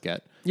otherwise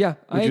get. Yeah,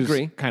 I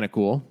agree. Kind of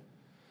cool.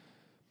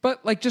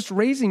 But like just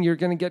raising, you're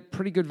going to get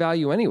pretty good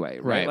value anyway,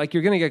 right? Like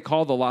you're going to get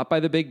called a lot by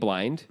the big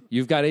blind.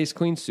 You've got ace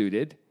queen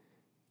suited.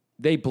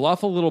 They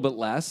bluff a little bit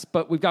less,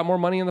 but we've got more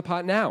money in the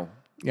pot now.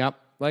 Yep.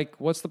 Like,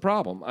 what's the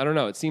problem? I don't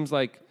know. It seems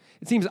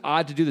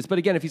odd to do this. But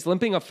again, if he's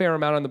limping a fair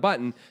amount on the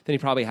button, then he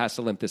probably has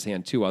to limp this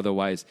hand too.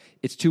 Otherwise,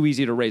 it's too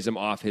easy to raise him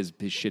off his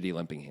shitty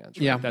limping hands.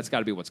 Right? Yeah. That's got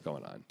to be what's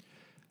going on.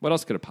 What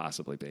else could it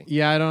possibly be?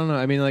 Yeah, I don't know.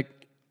 I mean, like,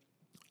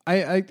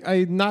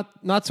 I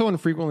not so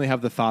infrequently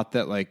have the thought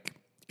that, like,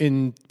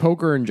 in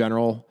poker in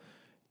general,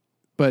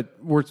 but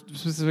we're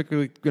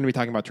specifically going to be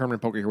talking about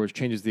tournament poker here, which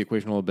changes the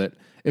equation a little bit.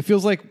 It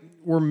feels like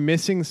we're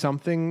missing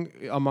something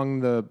among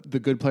the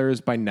good players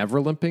by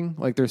never limping.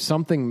 Like there's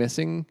something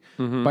missing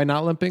by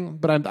not limping,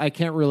 but I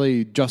can't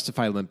really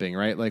justify limping,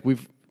 right? Like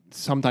we've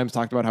sometimes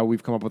talked about how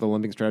we've come up with a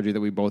limping strategy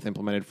that we both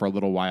implemented for a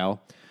little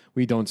while.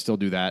 We don't still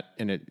do that,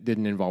 and it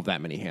didn't involve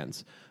that many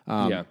hands.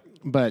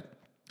 But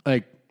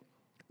like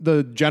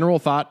the general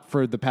thought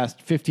for the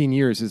past 15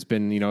 years has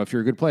been, if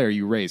you're a good player,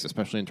 you raise,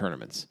 especially in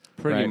tournaments.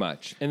 Pretty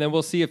much. And then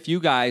we'll see a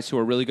few guys who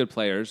are really good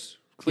players,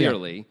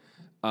 clearly,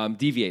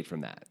 deviate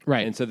from that.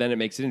 Right. And so then it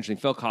makes it interesting.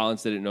 Phil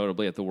Collins did it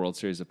notably at the World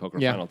Series of Poker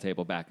final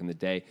table back in the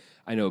day.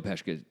 I know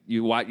Upeshka,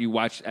 you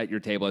watch at your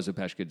table as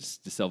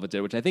Upeshka de Silva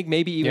did, which I think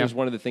maybe even was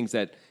one of the things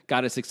that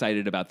got us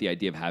excited about the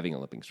idea of having a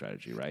limping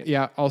strategy, right?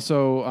 Yeah.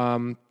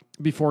 Also,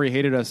 before he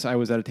hated us, I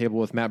was at a table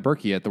with Matt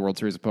Berkey at the World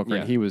Series of Poker,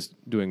 and he was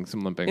doing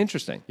some limping.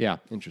 Interesting. Yeah.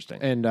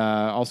 Interesting. And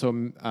also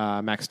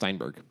Max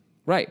Steinberg.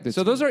 Right.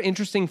 So those are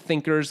interesting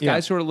thinkers,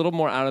 guys who are a little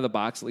more out of the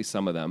box, at least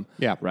some of them.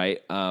 Yeah.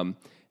 Right.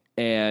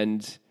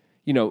 And,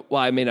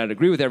 while I may not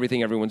agree with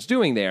everything everyone's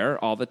doing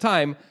there all the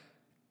time,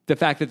 the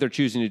fact that they're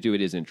choosing to do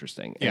it is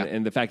interesting.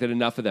 And the fact that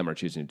enough of them are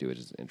choosing to do it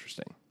is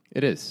interesting.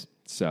 It is.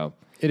 So.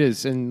 It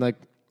is. And like,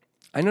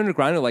 I know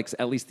Negreanu likes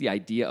at least the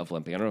idea of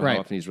limping. I don't know how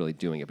often he's really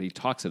doing it, but he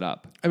talks it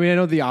up. I mean, I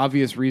know the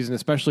obvious reason,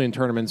 especially in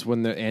tournaments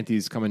when the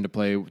antes come into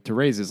play to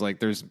raise, is like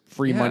there's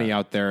free money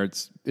out there.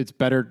 It's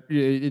better.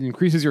 It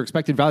increases your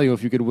expected value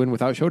if you could win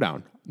without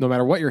showdown, no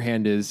matter what your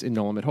hand is in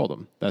no limit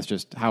hold'em. That's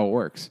just how it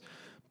works.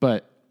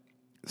 But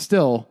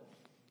still,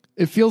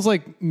 it feels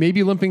like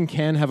maybe limping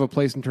can have a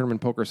place in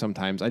tournament poker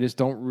sometimes. I just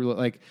don't really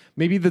like.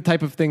 Maybe the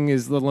type of thing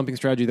is the limping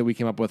strategy that we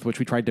came up with, which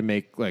we tried to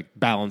make like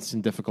balanced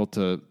and difficult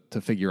to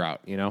figure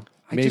out.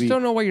 I just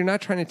don't know why you're not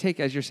trying to take,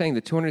 as you're saying,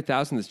 the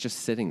 $200,000 that's just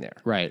sitting there.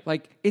 Right.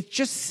 Like, it's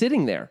just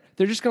sitting there.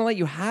 They're just going to let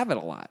you have it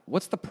a lot.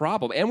 What's the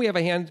problem? And we have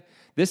a hand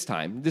this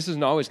time. This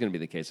isn't always going to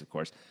be the case, of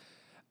course.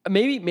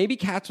 Maybe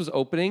Katz was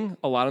opening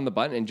a lot on the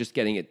button and just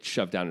getting it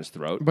shoved down his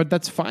throat. But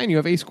that's fine. You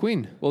have ace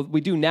queen. Well, we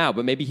do now,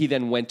 but maybe he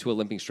then went to a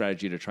limping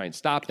strategy to try and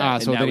stop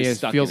that. So then he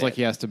feels like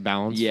he has to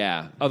balance.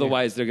 Yeah.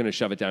 Otherwise, they're going to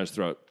shove it down his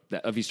throat.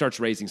 If he starts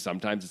raising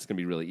sometimes, it's going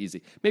to be really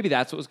easy. Maybe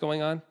that's what was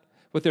going on.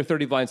 With their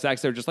 30 blind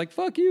stacks, they're just like,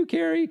 fuck you,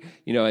 Kerry,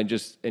 and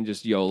just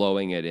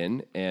YOLOing it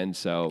in. And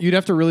so you'd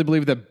have to really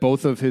believe that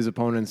both of his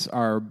opponents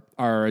are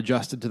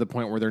adjusted to the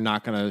point where they're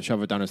not going to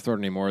shove it down his throat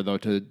anymore, though,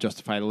 to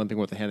justify limping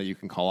with a hand that you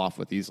can call off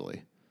with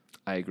easily.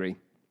 I agree.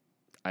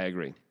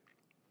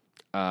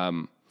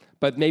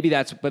 But maybe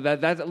that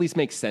at least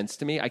makes sense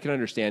to me. I can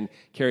understand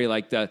Kerry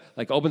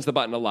opens the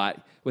button a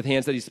lot with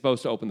hands that he's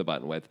supposed to open the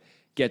button with,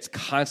 gets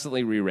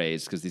constantly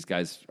re-raised because these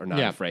guys are not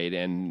afraid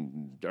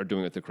and are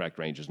doing it with the correct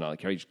ranges and all.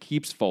 Kerry just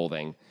keeps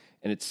folding,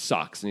 and it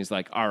sucks. And he's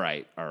like, all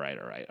right. I'm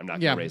not going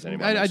to raise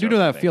anymore. I do know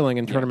that feeling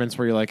in tournaments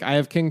where you're like, I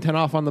have king 10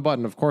 off on the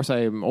button. Of course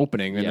I am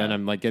opening. And then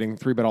I'm like getting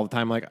 3-bet all the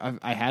time. Like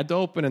I had to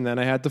open and then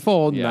I had to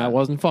fold. And that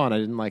wasn't fun. I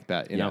didn't like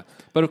that, you know.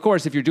 But of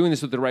course, if you're doing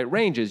this with the right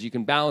ranges, you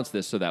can balance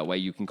this so that way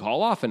you can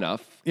call off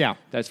enough. Yeah.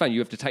 That's fine. You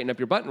have to tighten up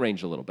your button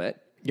range a little bit.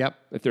 Yep.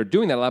 If they're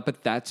doing that a lot,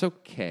 but that's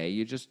okay.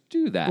 You just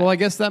do that. Well, I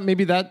guess that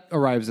maybe that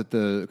arrives at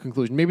the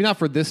conclusion. Maybe not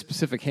for this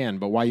specific hand,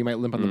 but why you might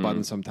limp on the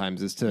button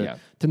sometimes is to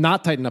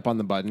not tighten up on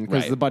the button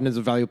because the button is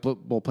a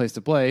valuable place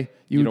to play.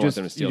 You just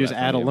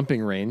add a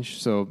limping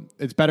range. So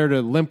it's better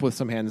to limp with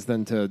some hands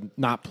than to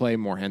not play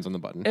more hands on the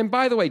button. And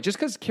by the way, just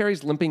because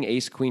Kerry's limping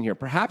ace queen here,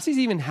 perhaps he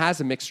even has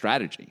a mixed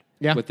strategy.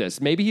 With this.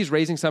 Maybe he's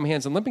raising some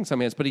hands and limping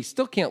some hands, but he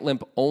still can't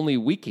limp only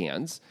weak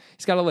hands.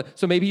 He's got to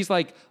so maybe he's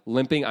like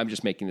limping, I'm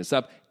just making this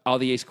up, all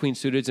the ace queen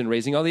suiteds and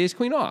raising all the ace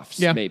queen offs,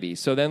 maybe.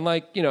 So then,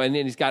 like, you know, and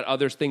then he's got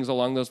other things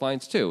along those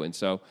lines too. And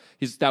so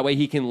that way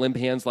he can limp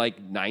hands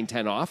like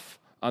 9-10 off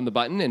on the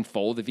button and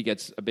fold if he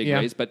gets a big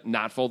raise, but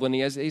not fold when he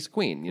has ace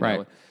queen. You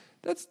know,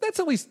 that's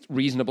at least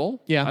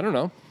reasonable. Yeah, I don't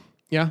know.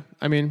 Yeah,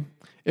 I mean,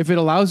 if it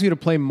allows you to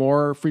play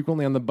more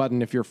frequently on the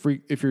button, if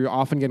you're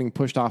often getting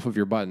pushed off of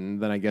your button,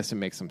 then I guess it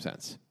makes some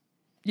sense.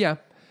 Yeah.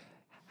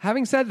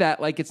 Having said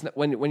that, like it's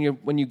when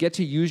you get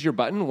to use your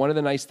button, one of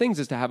the nice things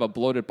is to have a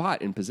bloated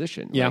pot in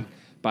position. Yeah. Right?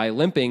 By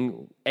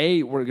limping,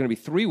 we're going to be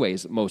 3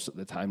 ways most of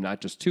the time,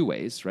 not just 2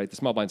 ways, right? The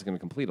small blind's going to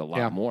complete a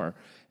lot more.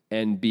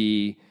 And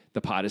B,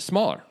 the pot is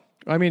smaller.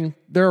 I mean,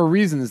 there are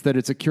reasons that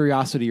it's a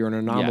curiosity or an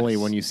anomaly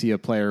when you see a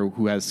player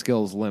who has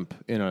skills limp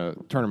in a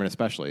tournament,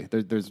 especially.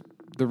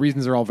 The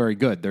reasons are all very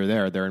good. They're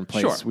there. They're in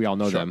place. Sure. We all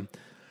know them.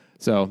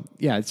 So,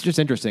 yeah, it's just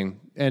interesting.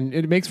 And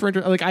it makes for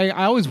like I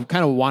always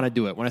kind of want to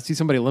do it. When I see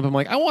somebody limp, I'm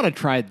like, I want to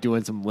try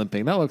doing some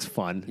limping. That looks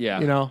fun.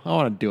 Yeah. You know, I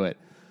want to do it.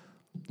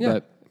 Yeah.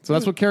 So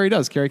that's what Kerry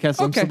does. Kerry Katz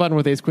limps the button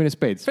with ace queen of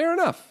spades. Fair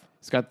enough.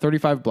 He's got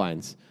 35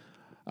 blinds.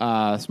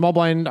 Small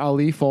blind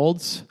Ali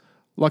folds.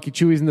 Lucky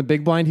Chewy's in the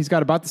big blind. He's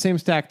got about the same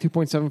stack,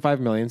 2.75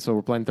 million. So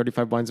we're playing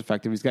 35 blinds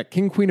effective. He's got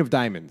king queen of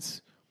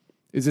diamonds.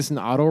 Is this an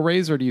auto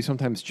raise or do you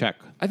sometimes check?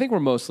 I think we're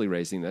mostly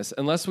raising this,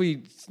 unless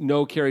we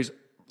know Kerry's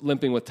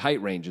limping with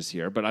tight ranges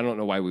here, but I don't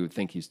know why we would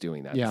think he's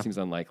doing that. It seems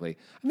unlikely.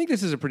 I think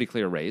this is a pretty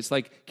clear raise.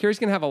 Like, Kerry's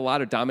going to have a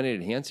lot of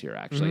dominated hands here,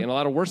 actually, and a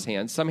lot of worse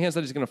hands. Some hands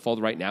that he's going to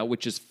fold right now,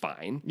 which is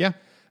fine. Yeah.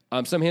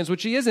 Some hands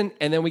which he isn't,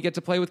 and then we get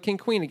to play with king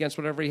queen against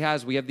whatever he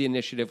has. We have the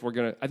initiative.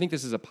 I think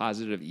this is a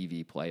positive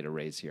EV play to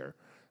raise here.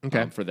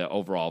 Okay. For the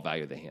overall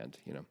value of the hand,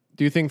 you know.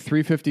 Do you think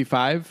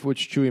 355,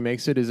 which Chewy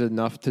makes it, is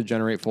enough to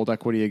generate fold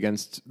equity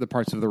against the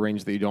parts of the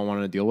range that you don't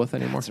want to deal with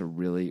anymore? That's a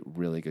really,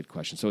 really good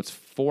question. So it's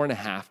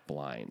 4.5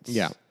 blinds.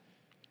 Yeah.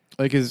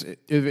 Like,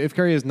 if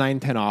Kerry is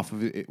 9-10 off,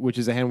 which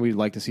is a hand we'd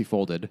like to see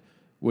folded,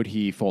 would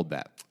he fold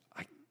that?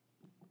 I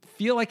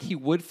feel like he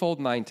would fold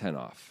 9-10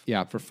 off.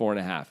 Yeah. For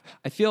 4.5.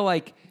 I feel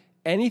like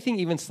anything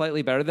even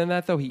slightly better than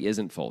that, though, he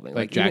isn't folding.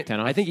 Like Jack 10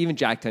 off? I think even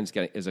Jack 10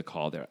 is a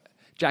call there.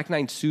 Jack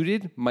 9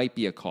 suited might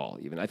be a call,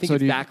 even. I think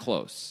it's that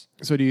close.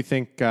 So do you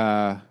think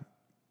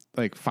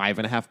like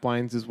 5.5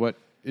 blinds is what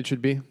it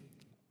should be?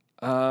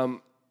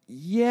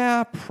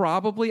 Yeah,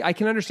 probably. I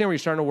can understand where you're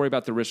starting to worry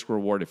about the risk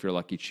reward if you're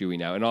Lucky Chewy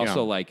now. And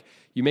also, like,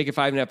 you make it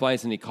 5.5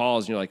 blinds and he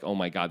calls and you're like, oh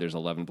my God, there's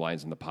 11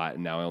 blinds in the pot.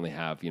 And now I only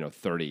have,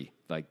 30.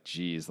 Like,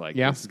 geez, like,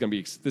 this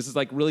is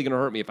like really going to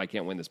hurt me if I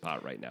can't win this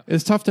pot right now.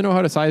 It's tough to know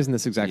how to size in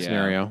this exact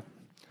scenario.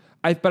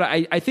 But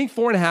I think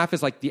 4.5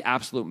 is like the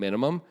absolute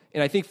minimum.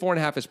 And I think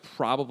 4.5 is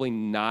probably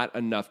not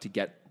enough to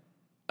get,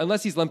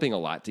 unless he's limping a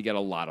lot, to get a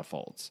lot of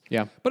folds.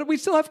 Yeah. But we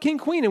still have king,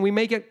 queen, and we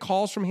may get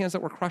calls from hands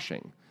that we're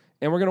crushing.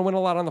 And we're going to win a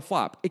lot on the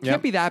flop. It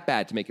can't be that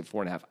bad to make it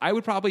 4.5. I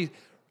would probably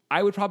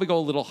go a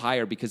little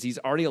higher because he's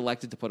already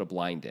elected to put a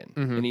blind in.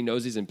 And he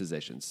knows he's in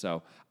position.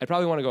 So I'd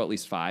probably want to go at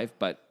least 5,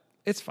 but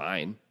it's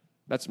fine.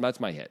 That's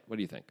my hit. What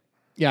do you think?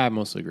 Yeah, I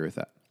mostly agree with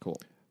that. Cool.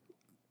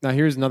 Now,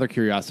 here's another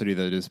curiosity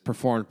that is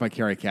performed by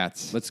Kerry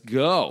Katz. Let's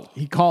go.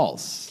 He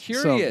calls.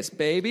 Curious,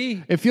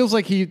 baby. It feels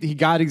like he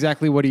got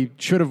exactly what he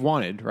should have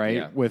wanted, right?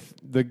 Yeah. With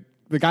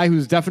the guy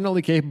who's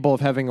definitely capable of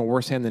having a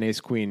worse hand than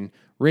ace-queen,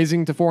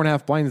 raising to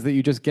 4.5 blinds that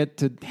you just get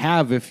to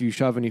have if you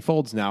shove and he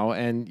folds now.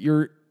 And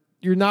you're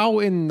now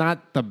in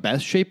not the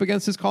best shape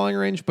against his calling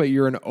range, but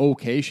you're in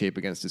okay shape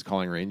against his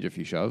calling range if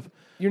you shove.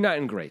 You're not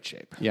in great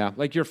shape. Yeah.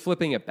 Like, you're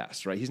flipping at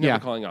best, right? He's never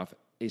calling off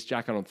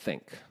ace-jack, I don't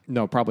think.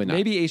 No, probably not.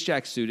 Maybe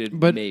ace-jack suited,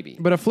 maybe.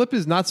 But a flip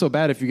is not so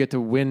bad if you get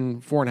to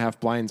win 4.5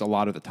 blinds a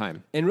lot of the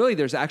time. And really,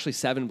 there's actually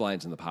 7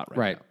 blinds in the pot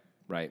right now.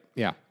 Right.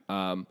 Yeah.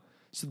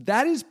 So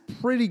that is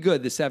pretty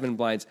good, the 7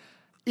 blinds.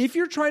 If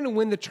you're trying to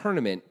win the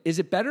tournament, is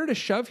it better to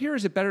shove here or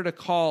is it better to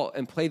call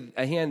and play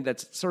a hand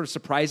that's sort of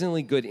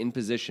surprisingly good in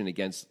position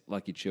against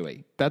Lucky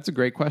Chewy? That's a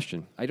great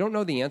question. I don't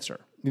know the answer.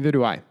 Neither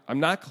do I.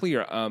 I'm not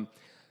clear.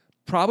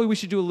 Probably we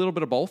should do a little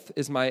bit of both.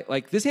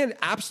 This hand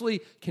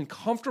absolutely can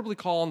comfortably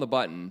call on the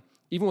button,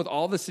 even with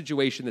all the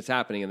situation that's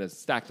happening and the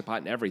stack the pot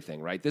and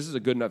everything, right? This is a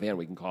good enough hand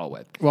we can call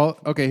with. Well,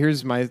 okay,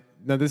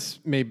 now this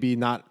may be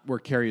not where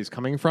Kerry is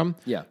coming from.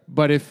 Yeah.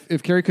 But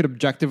if Kerry could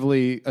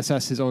objectively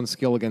assess his own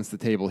skill against the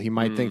table, he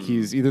might think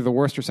he's either the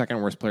worst or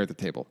second worst player at the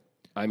table.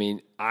 I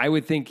mean, I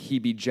would think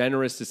he'd be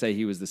generous to say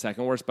he was the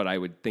second worst, but I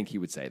would think he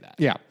would say that.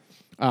 Yeah.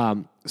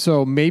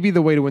 So maybe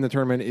the way to win the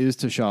tournament is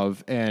to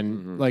shove,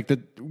 and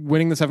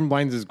winning the 7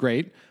 blinds is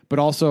great, but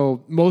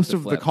also most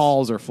of the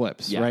calls are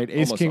flips, right?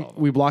 Ace king,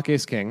 we block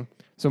ace king,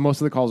 so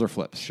most of the calls are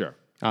flips. Sure.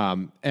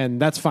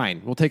 And that's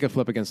fine. We'll take a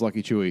flip against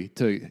Lucky Chewy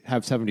to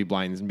have 70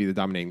 blinds and be the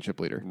dominating chip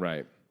leader.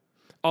 Right.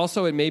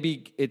 Also,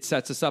 it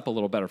sets us up a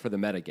little better for the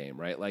meta game,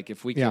 right? Like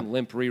if we can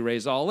limp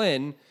re-raise all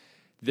in,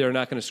 they're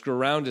not going to screw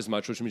around as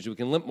much, which means we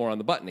can limp more on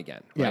the button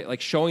again, right?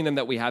 Like showing them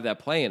that we have that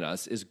play in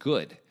us is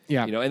good.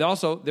 Yeah. And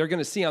also they're going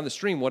to see on the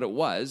stream what it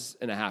was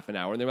in a half an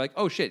hour, and they're like,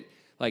 oh shit,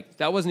 like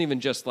that wasn't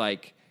even just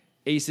like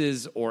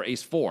aces or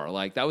ace 4,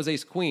 like that was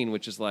ace queen,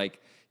 which is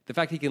like the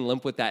fact he can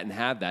limp with that and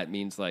have that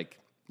means like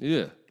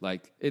Yeah,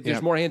 like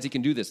there's more hands he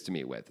can do this to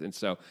me with, and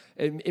so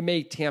it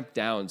may tamp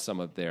down some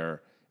of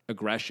their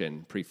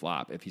aggression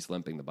pre-flop if he's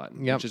limping the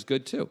button, which is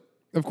good too.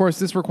 Of course,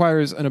 this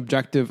requires an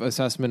objective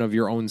assessment of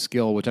your own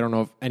skill, which I don't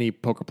know if any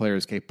poker player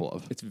is capable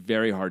of. It's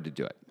very hard to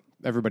do it.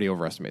 Everybody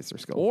overestimates their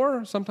skill.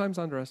 Or sometimes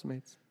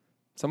underestimates.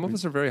 Some of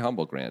us are very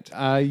humble, Grant.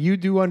 You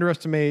do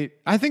underestimate.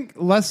 I think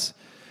less.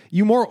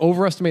 You more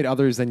overestimate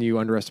others than you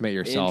underestimate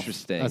yourself.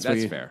 Interesting. That's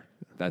fair.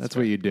 That's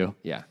fair. What you do.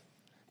 Yeah.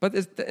 But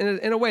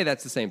in a way,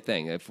 that's the same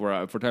thing. If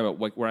we're talking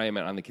about where I am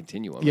on the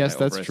continuum. Yes,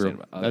 that's true.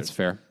 That's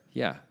fair.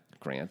 Yeah,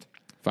 Grant.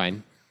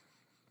 Fine.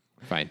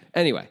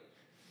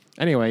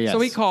 Anyway, yes. So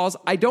he calls.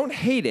 I don't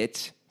hate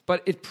it,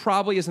 but it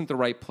probably isn't the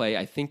right play.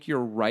 I think you're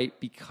right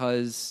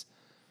because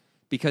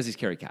he's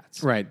carry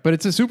cats. Right, but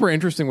it's a super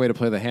interesting way to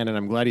play the hand, and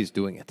I'm glad he's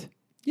doing it.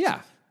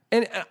 Yeah,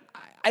 and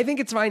I think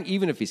it's fine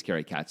even if he's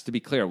carry cats. To be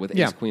clear, with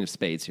Ace Queen of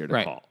Spades here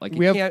to call, like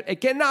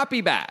it cannot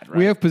be bad. Right?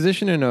 We have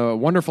position in a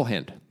wonderful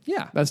hand.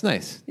 Yeah, that's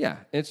nice. Yeah,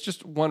 it's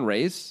just one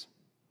raise,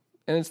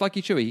 and it's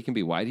Lucky Chewy. He can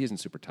be wide. He isn't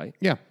super tight.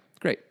 Yeah,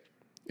 great.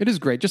 It is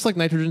great, just like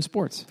Nitrogen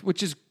Sports,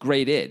 which is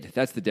graded.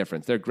 That's the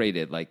difference. They're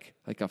graded like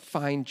a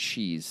fine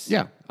cheese.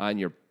 Yeah. on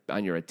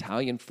your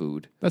Italian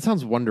food. That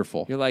sounds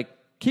wonderful. You're like,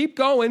 keep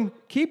going,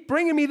 keep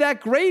bringing me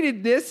that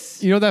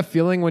gradedness. You know that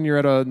feeling when you're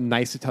at a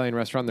nice Italian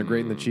restaurant, they're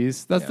grating the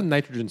cheese? That's the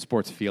Nitrogen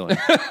Sports feeling.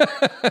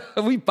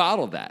 We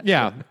bottled that.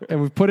 Yeah,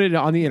 and we put it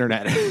on the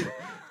internet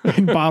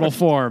in bottle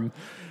form.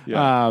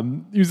 Yeah.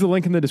 Use the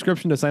link in the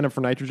description to sign up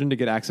for Nitrogen to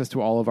get access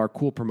to all of our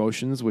cool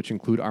promotions, which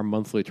include our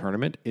monthly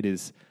tournament. It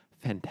is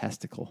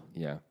fantastical.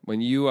 Yeah.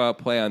 When you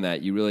play on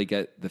that, you really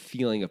get the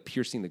feeling of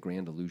piercing the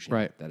grand illusion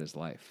that is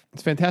life.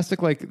 It's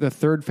fantastic, like the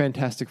third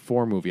Fantastic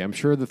Four movie. I'm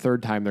sure the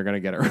third time they're going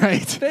to get it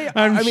right.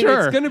 I mean,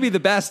 it's going to be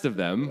the best of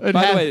them. By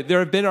the way, there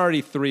have been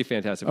already 3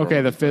 Fantastic Four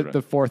movies.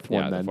 The fourth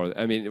one then.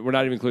 I mean, we're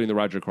not even including the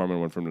Roger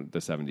Corman one from the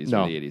 70s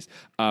or the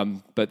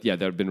 80s. But yeah,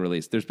 they've been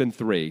released. There's been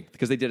 3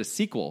 because they did a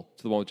sequel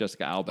to the one with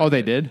Jessica Alba. Oh,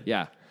 they did?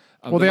 Yeah.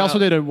 Well, they also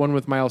did one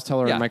with Miles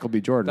Teller and Michael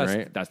B. Jordan,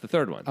 right? That's the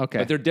third one. Okay.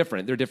 But they're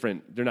different.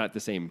 They're not the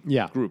same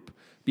group.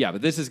 Yeah,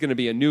 but this is going to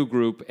be a new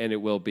group, and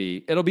it'll be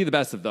the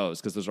best of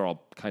those because those are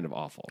all kind of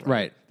awful.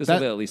 Right. This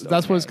will be at least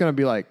that's what it's going to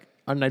be like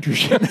on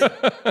Nitrogen.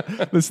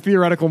 This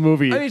theoretical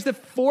movie. I mean, it's the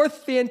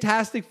 4th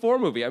Fantastic Four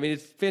movie. I mean,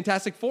 it's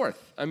Fantastic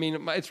Fourth. I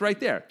mean, it's right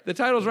there. The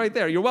title's right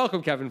there. You're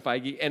welcome, Kevin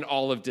Feige, and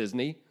all of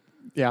Disney.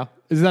 Yeah.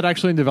 Is that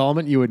actually in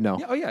development? You would know.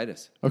 Yeah, it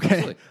is. Okay.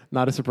 Absolutely.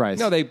 Not a surprise.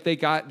 No, they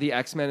got the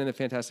X-Men and the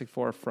Fantastic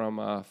Four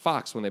from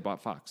Fox when they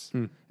bought Fox.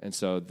 And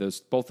so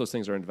both those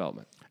things are in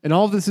development. And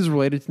all of this is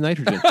related to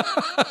Nitrogen.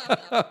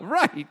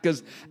 Right,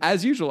 because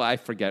as usual, I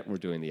forget we're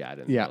doing the ad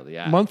in the middle of the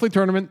ad. Monthly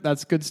tournament,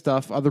 that's good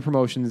stuff. Other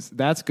promotions,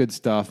 that's good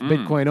stuff.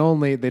 Bitcoin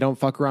only, they don't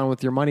fuck around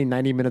with your money.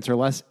 90 minutes or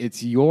less,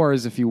 it's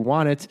yours if you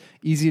want it.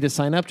 Easy to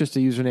sign up, just a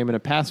username and a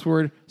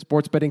password.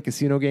 Sports betting,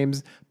 casino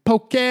games,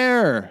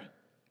 poker.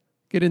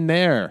 Get in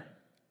there.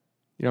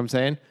 You know what I'm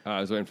saying? I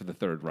was waiting for the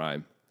third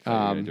rhyme. So you're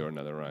going to do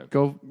another rhyme.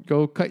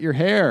 Go cut your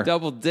hair.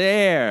 Double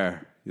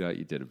dare.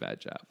 You did a bad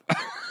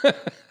job.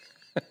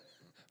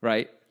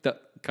 Right?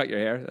 Cut your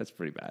hair? That's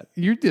pretty bad.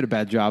 You did a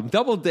bad job.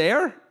 Double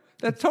dare?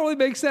 That totally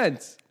makes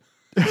sense.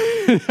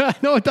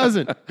 No, it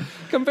doesn't.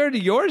 Compared to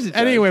yours, it does.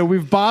 Anyway,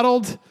 we've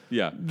bottled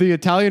the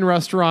Italian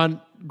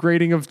restaurant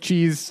grading of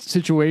cheese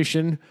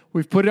situation.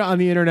 We've put it on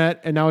the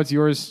internet, and now it's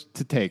yours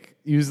to take.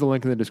 Use the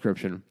link in the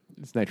description.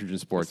 It's Nitrogen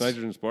Sports. It's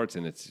Nitrogen Sports,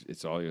 and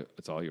it's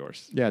all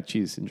yours. Yeah,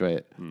 cheese. Enjoy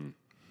it.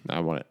 I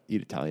want to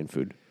eat Italian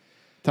food.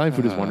 Italian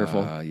food is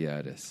wonderful. Yeah,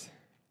 it is.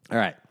 All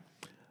right.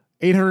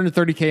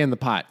 830K in the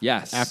pot.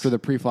 Yes. After the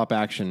pre-flop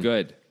action.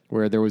 Good.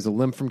 Where there was a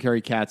limp from Kerry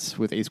Katz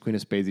with Ace Queen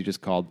of Spades. He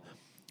just called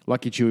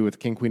Lucky Chewy with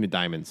King Queen of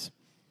Diamonds.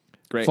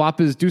 Great.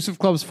 Flop is Deuce of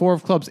Clubs, 4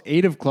 of Clubs,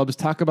 8 of Clubs.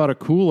 Talk about a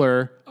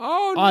cooler.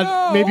 Oh,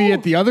 no. Maybe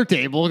at the other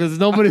table because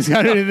nobody's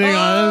got anything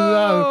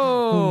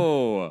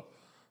on.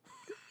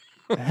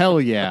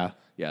 Hell yeah.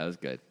 Yeah, that was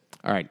good.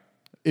 All right.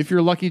 If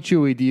you're Lucky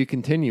Chewy, do you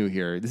continue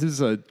here? This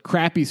is a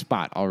crappy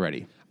spot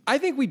already. I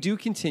think we do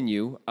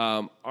continue.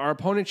 Our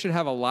opponent should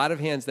have a lot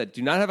of hands that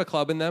do not have a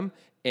club in them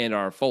and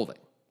are folding,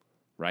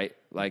 right?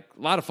 Like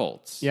a lot of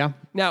folds. Yeah.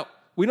 Now,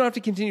 we don't have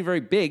to continue very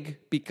big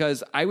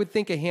because I would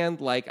think a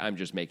hand like, I'm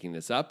just making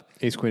this up.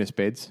 Ace Queen of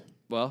Spades.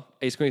 Well,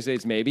 Ace Queen of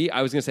Spades maybe.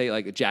 I was going to say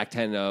like a Jack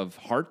 10 of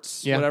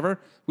Hearts, whatever.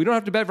 We don't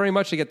have to bet very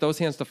much to get those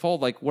hands to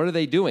fold. Like, what are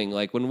they doing?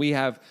 Like when we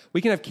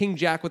can have King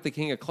Jack with the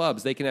King of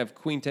Clubs. They can have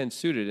Queen 10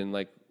 suited and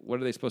like, what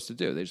are they supposed to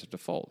do? They just have to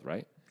fold,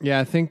 right? Yeah,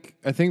 I think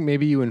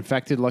maybe you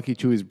infected Lucky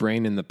Chewy's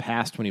brain in the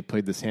past when he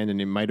played this hand, and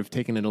he might have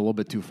taken it a little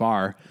bit too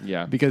far.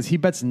 Yeah, because he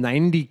bets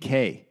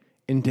 90K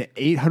into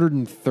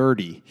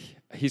 830.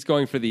 He's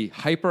going for the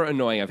hyper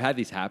annoying. I've had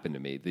these happen to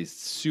me. These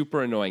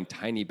super annoying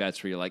tiny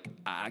bets where you're like,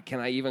 can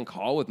I even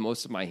call with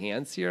most of my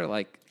hands here?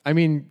 Like, I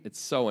mean,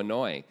 it's so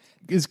annoying.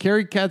 Is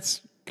Kerry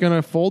Katz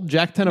gonna fold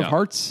Jack 10 of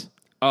Hearts?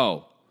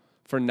 Oh,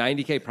 for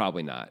 90K,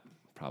 probably not.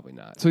 Probably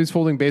not. So he's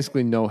folding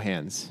basically no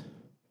hands.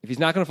 If he's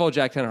not going to fold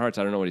Jack 10 of Hearts,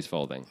 I don't know what he's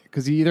folding.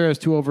 Because he either has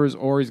 2 overs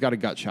or he's got a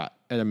gut shot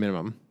at a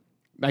minimum.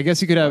 I guess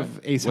he could have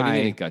ace high. What do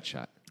you mean a gut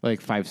shot?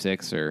 like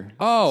 5-6 or.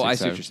 Oh, 6, I see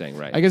 7. what you're saying.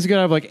 Right. I guess you could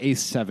have like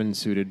ace-7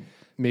 suited.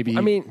 Maybe.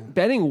 I mean,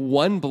 betting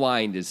one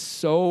blind is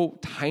so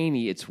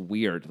tiny. It's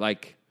weird.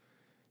 Like,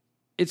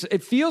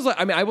 it feels like.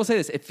 I mean, I will say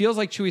this. It feels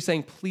like Chewy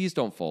saying, "Please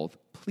don't fold.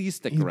 Please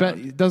stick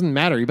around." It doesn't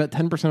matter. You bet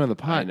 10% of the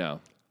pot. I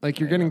know. Like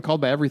you're getting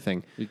called by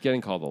everything. You're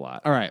getting called a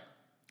lot. All right.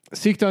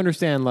 Seek to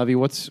understand, Levy.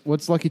 What's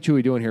Lucky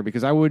Chewy doing here?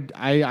 Because I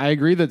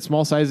agree that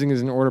small sizing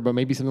is in order, but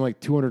maybe something like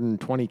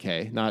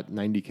 220K, not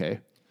 90K.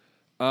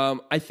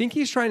 I think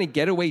he's trying to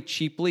get away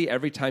cheaply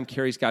every time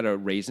Carey's got a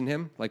raise in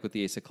him, like with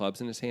the ace of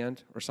clubs in his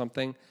hand or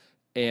something.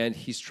 And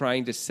he's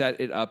trying to set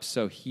it up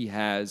so he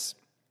has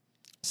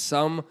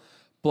some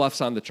bluffs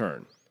on the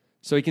turn.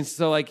 So he's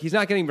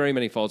not getting very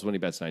many folds when he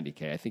bets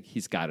 90K. I think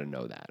he's got to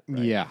know that.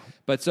 Right? Yeah.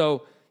 But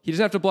so he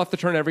doesn't have to bluff the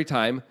turn every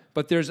time,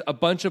 but there's a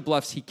bunch of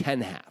bluffs he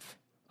can have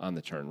on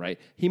the turn, right?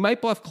 He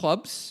might bluff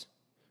clubs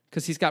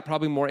because he's got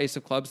probably more ace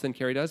of clubs than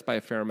Carey does by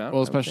a fair amount.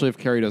 Well, especially if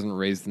Carey doesn't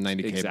raise the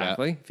 90K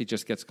exactly. bet. If he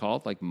just gets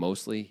called, like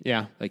mostly.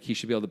 Yeah. Like he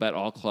should be able to bet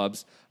all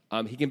clubs.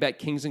 He can bet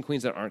kings and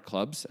queens that aren't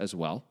clubs as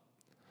well.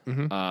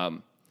 Mm-hmm.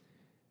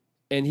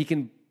 And he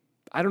can,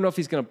 I don't know if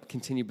he's going to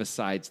continue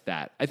besides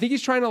that. I think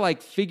he's trying to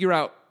like figure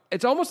out,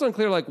 it's almost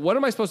unclear, like what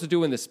am I supposed to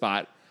do in this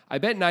spot? I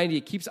bet 90,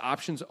 it keeps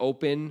options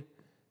open.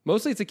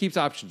 Mostly it's a keeps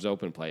options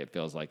open play, it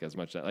feels like, as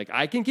much as like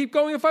I can keep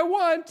going if I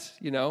want,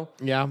 you know?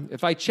 Yeah.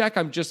 If I check,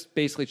 I'm just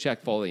basically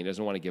check folding. He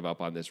doesn't want to give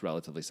up on this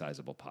relatively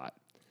sizable pot.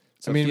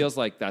 So it feels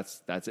like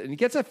that's it. And he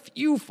gets a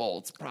few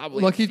folds,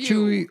 probably. Lucky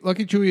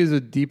Chewy is a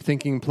deep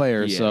thinking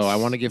player, so I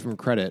want to give him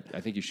credit.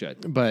 I think you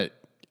should. But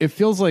it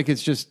feels like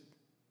it's just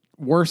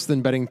worse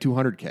than betting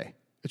 200K.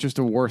 It's just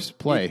a worse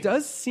play. It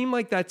does seem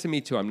like that to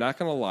me too. I'm not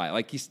going to lie.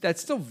 Like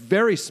that's still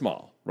very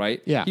small,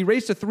 right? Yeah. He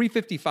raised to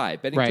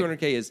 355. Betting right.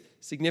 200K is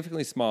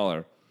significantly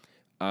smaller.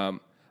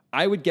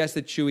 I would guess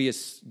that Chewy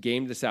has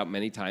gamed this out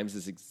many times,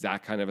 this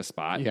exact kind of a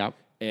spot. Yeah.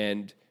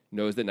 And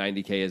knows that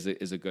 90K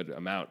is a good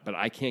amount. But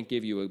I can't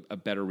give you a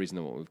better reason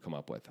than what we've come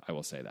up with. I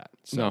will say that.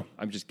 So no.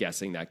 I'm just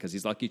guessing that because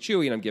he's Lucky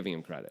Chewy and I'm giving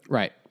him credit.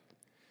 Right.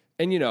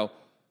 And, you know,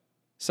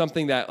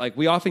 something that, like,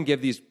 we often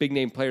give these big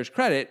name players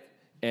credit.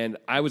 And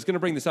I was going to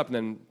bring this up and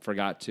then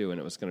forgot to, and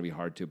it was going to be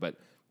hard to. But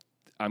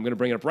I'm going to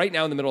bring it up right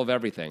now in the middle of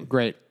everything.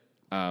 Great.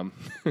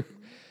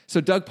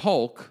 So Doug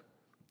Polk,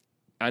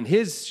 on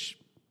his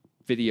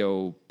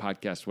video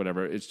podcast,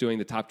 whatever, it's doing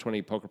the top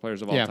 20 poker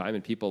players of all time,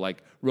 and people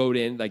like wrote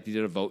in, like they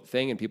did a vote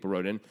thing, and people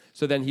wrote in.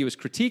 So then he was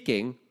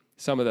critiquing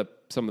some of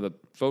the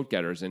vote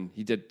getters, and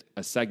he did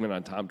a segment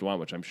on Tom Dwan,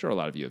 which I'm sure a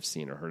lot of you have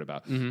seen or heard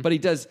about. Mm-hmm. But he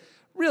does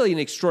really an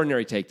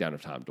extraordinary takedown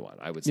of Tom Dwan,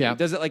 I would say. Yeah. He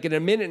does it like in a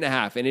minute and a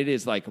half, and it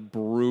is like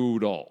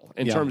brutal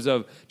in terms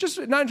of just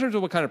not in terms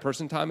of what kind of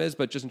person Tom is,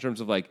 but just in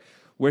terms of like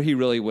where he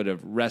really would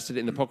have rested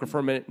in the poker for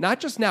a minute, not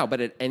just now,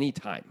 but at any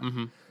time.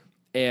 Mm-hmm.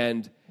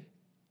 And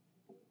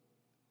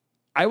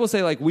I will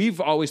say, like, we've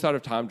always thought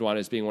of Tom Dwan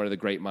as being one of the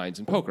great minds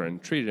in poker and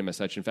treated him as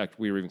such. In fact,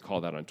 we were even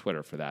called out on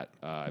Twitter for that,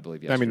 I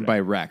believe, yesterday. I mean, by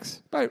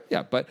Rex. But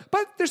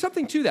there's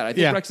something to that. I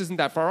think Rex isn't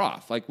that far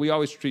off. Like, we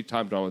always treat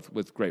Tom Dwan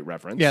with great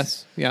reverence.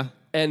 Yes, yeah.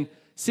 And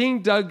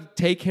seeing Doug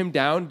take him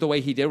down the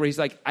way he did, where he's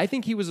like, I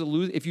think he was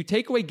if you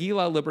take away Guy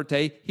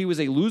Liberté, he was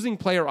a losing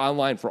player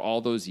online for all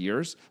those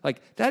years.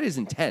 Like, that is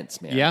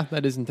intense, man. Yeah,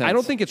 that is intense. I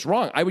don't think it's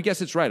wrong. I would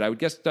guess it's right. I would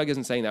guess Doug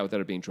isn't saying that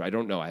without it being true. I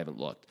don't know. I haven't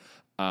looked.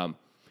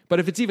 But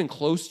if it's even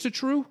close to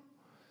true,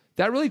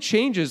 that really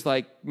changes,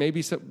 like, maybe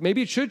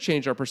it should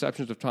change our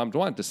perceptions of Tom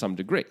Dwan to some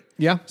degree.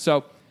 Yeah.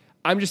 So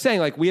I'm just saying,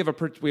 like, we have a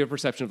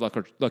perception of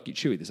Lucky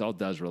Chewy. This all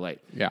does relate.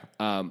 Yeah.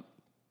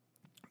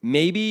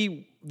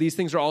 Maybe these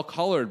things are all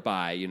colored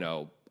by, you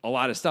know, a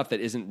lot of stuff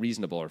that isn't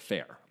reasonable or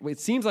fair. It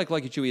seems like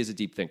Lucky Chewy is a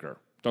deep thinker.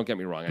 Don't get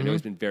me wrong. I know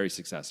he's been very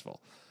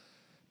successful.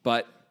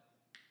 But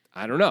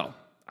I don't know.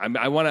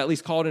 I want to at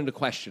least call it into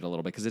question a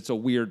little bit because it's a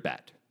weird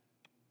bet.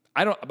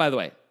 By the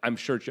way, I'm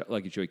sure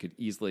Lucky Chewy could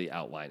easily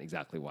outline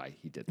exactly why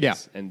he did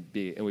this. Yeah. And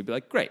we'd be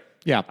like, great.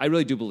 Yeah. I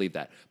really do believe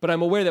that. But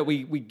I'm aware that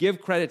we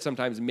give credit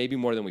sometimes maybe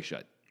more than we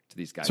should to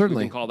these guys.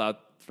 Certainly. We've been called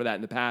out for that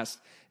in the past.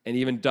 And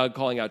even Doug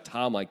calling out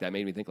Tom like that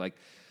made me think, like,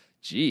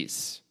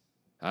 geez,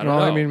 I don't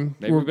know. I mean,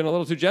 maybe we've been a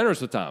little too generous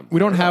with Tom. We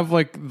don't have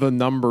like the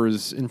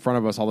numbers in front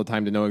of us all the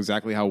time to know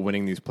exactly how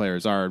winning these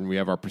players are, and we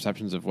have our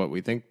perceptions of what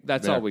we think.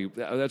 That's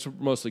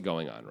mostly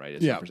going on,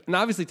 right? Yeah. And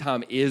obviously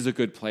Tom is a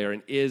good player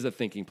and is a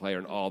thinking player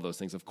and all those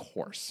things, of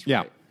course. Yeah.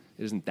 Right?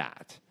 It isn't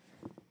that.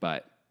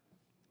 But,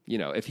 you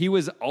know, if he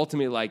was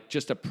ultimately like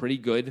just a pretty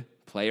good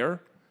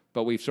player,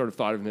 but we've sort of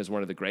thought of him as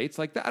one of the greats,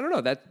 like that, I don't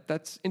know,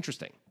 that's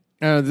interesting.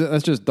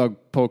 That's just Doug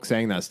Polk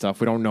saying that stuff.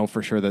 We don't know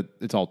for sure that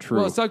it's all true.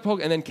 Well, it's Doug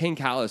Polk and then Kane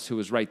Callis, who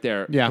was right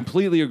there, Yeah.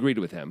 completely agreed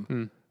with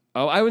him.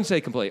 Oh, I wouldn't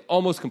say completely,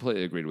 almost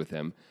completely agreed with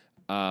him.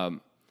 And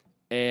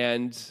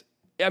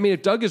I mean,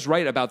 if Doug is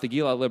right about the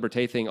Gila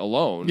Liberté thing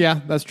alone,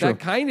 Yeah, that's true.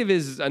 That kind of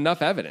is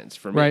enough evidence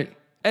for me. Right.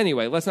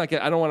 Anyway, let's not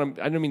get. I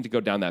don't mean to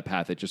go down that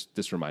path.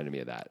 This reminded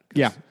me of that.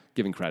 Yeah.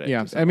 Giving credit.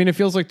 Yeah, I mean, it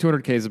feels like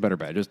 200K is a better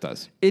bet. It just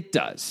does. It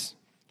does.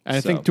 And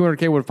I think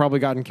 200K would have probably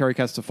gotten Carey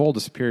Kess to fold a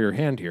superior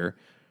hand here.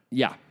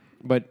 Yeah.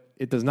 But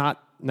it does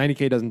not.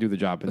 90K doesn't do the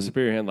job. A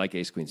superior hand like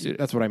ace queen suited.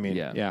 That's what I mean.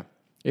 Yeah. Yeah.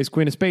 Ace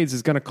Queen of Spades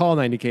is going to call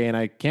 90K, and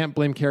I can't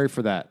blame Carey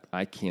for that.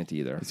 I can't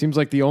either. It seems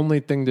like the only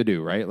thing to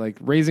do, right? Like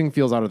raising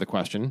feels out of the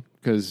question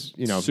because,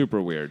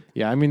 super weird.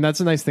 Yeah, I mean, that's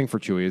a nice thing for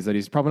Chewy is that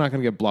he's probably not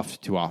going to get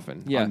bluffed too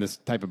often on this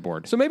type of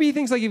board. So maybe he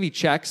thinks like if he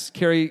checks,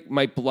 Carey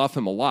might bluff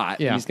him a lot,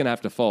 and he's going to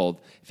have to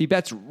fold. If he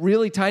bets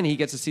really tiny, he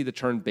gets to see the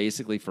turn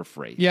basically for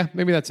free. Yeah,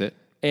 maybe that's it.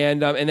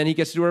 And then he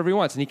gets to do whatever he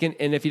wants, and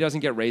if he doesn't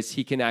get raised,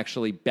 he can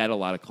actually bet a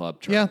lot of club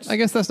turns. Yeah, I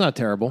guess that's not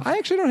terrible. I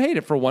actually don't hate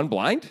it for one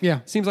blind.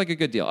 Yeah, seems like a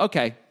good deal.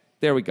 Okay.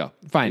 There we go.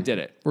 Fine. We did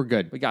it. We're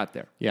good. We got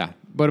there. Yeah.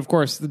 But of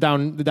course, the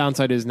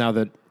downside is now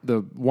that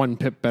the 1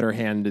 pip better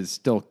hand is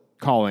still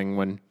calling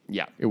when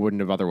it wouldn't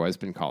have otherwise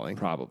been calling.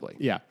 Probably.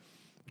 Yeah.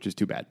 Which is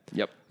too bad.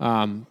 Yep.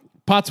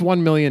 Pot's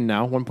 1 million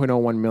now,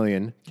 1.01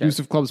 million. Okay. Deuce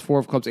of clubs, 4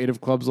 of clubs, 8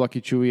 of clubs. Lucky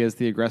Chewy as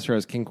the aggressor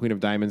has king, queen of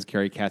diamonds.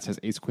 Carey Katz has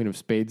ace, queen of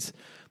spades.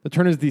 The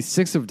turn is the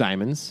 6 of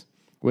diamonds,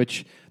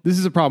 which this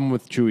is a problem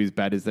with Chewy's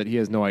bet is that he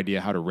has no idea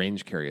how to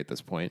range Carey at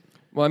this point.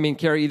 Well, I mean,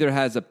 Carey either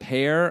has a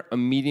pair, a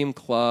medium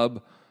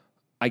club.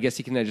 I guess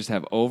he can then just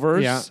have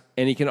overs,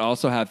 and he can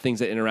also have things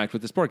that interact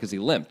with this board because he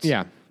limped.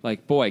 Yeah.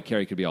 Like, boy,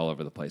 Carey could be all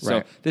over the place.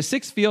 Right. So the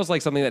 6 feels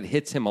like something that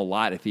hits him a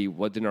lot if he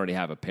didn't already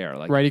have a pair.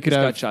 Like, right, he could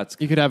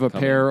have a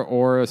pair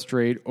or a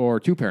straight or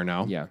 2 pair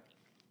now. Yeah.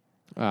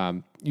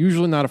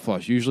 Usually not a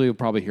flush. Usually you'll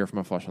probably hear from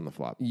a flush on the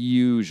flop.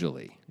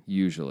 Usually.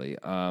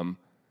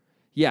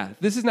 Yeah,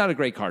 this is not a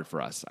great card for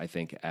us, I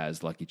think,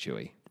 as Lucky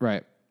Chewy.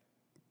 Right.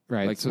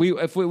 Like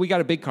if we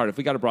got a big card, if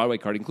we got a Broadway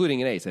card,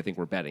 including an ace, I think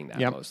we're betting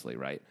that mostly,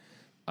 right?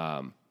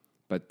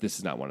 But this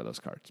is not one of those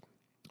cards.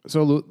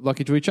 So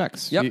Lucky Chewy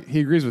checks. Yep. He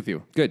agrees with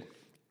you. Good.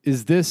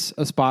 Is this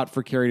a spot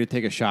for Carey to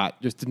take a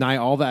shot? Just deny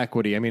all the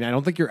equity. I mean, I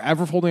don't think you're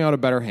ever folding out a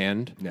better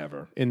hand.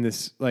 Never. In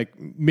this, like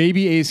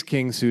maybe ace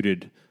king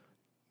suited,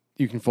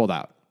 you can fold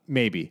out.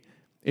 Maybe.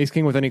 Ace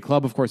king with any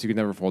club, of course, you can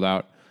never fold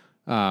out.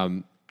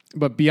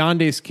 But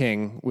beyond ace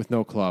king with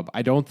no club,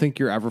 I don't think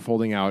you're ever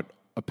folding out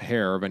a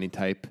pair of any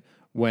type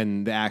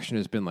when the action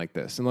has been like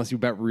this, unless you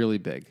bet really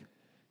big.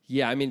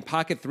 Yeah, I mean,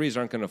 pocket threes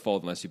aren't going to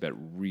fold unless you bet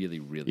really,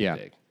 really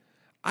big.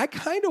 I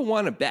kind of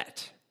want to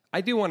bet.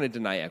 I do want to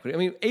deny equity. I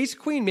mean, ace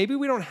queen, maybe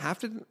we don't have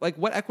to. Like,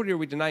 what equity are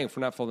we denying if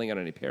we're not folding out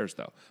any pairs,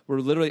 though? We're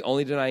literally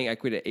only denying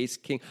equity to ace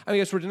king. I mean,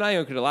 I guess we're denying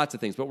equity to lots of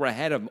things, but we're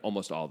ahead of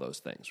almost all those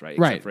things, right?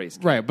 Right. Except for ace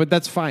king. Right, but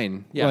that's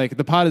fine. Yeah. Like,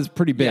 the pot is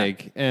pretty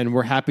big, and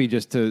we're happy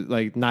just to,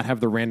 like, not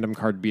have the random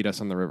card beat us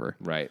on the river.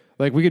 Right.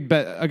 Like, we could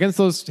bet against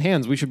those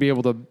hands, we should be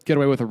able to get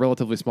away with a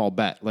relatively small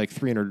bet, like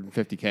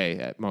 $350K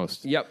at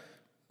most. Yep.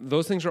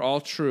 Those things are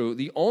all true.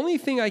 The only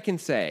thing I can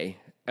say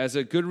as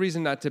a good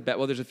reason not to bet,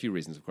 well, there's a few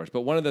reasons, of course,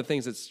 but one of the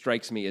things that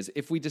strikes me is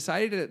if we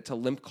decided to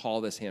limp call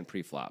this hand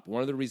pre-flop,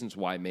 one of the reasons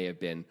why may have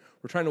been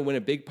we're trying to win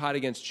a big pot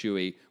against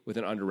Chewy with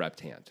an under-repped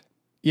hand.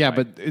 Yeah,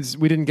 right? But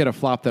we didn't get a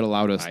flop that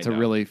allowed us to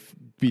really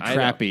be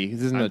trappy.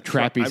 This isn't a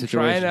trappy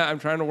situation. I'm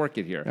trying to work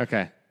it here.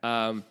 Okay.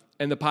 And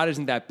the pot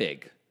isn't that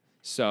big.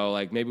 So,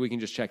 like, maybe we can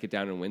just check it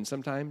down and win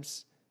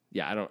sometimes.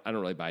 Yeah, I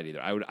don't really buy it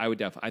either. I would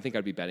definitely. I think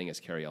I'd be betting as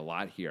Carey a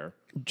lot here.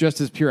 Just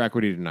as pure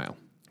equity denial.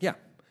 Yeah.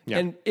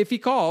 And if he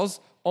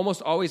calls,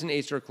 almost always an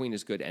ace or a queen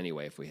is good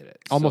anyway if we hit it.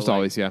 Almost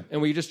always, yeah. And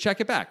we just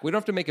check it back. We don't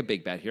have to make a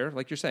big bet here.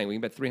 Like you're saying, we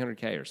can bet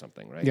 $300K or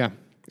something, right? Yeah.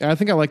 I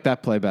think I like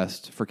that play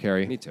best for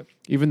Carey. Me too.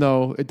 Even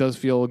though it does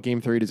feel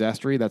game 3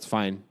 disastery, that's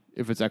fine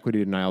if it's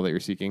equity denial that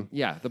you're seeking.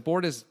 Yeah, the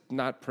board is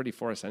not pretty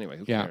for us anyway.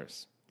 Who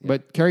cares? Yeah.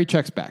 But Carey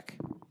checks back.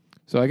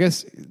 So I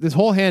guess this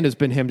whole hand has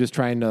been him just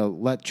trying to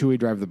let Chewy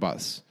drive the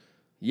bus.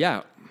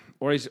 Yeah.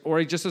 Or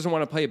he just doesn't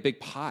want to play a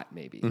big pot,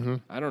 maybe. Mm-hmm.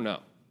 I don't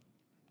know.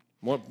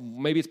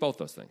 Maybe it's both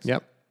those things.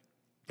 Yep.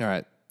 All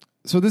right.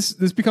 So this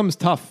becomes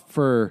tough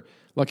for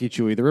Lucky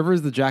Chewy. The river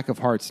is the jack of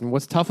hearts. And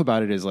what's tough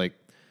about it is, like,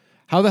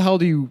 how the hell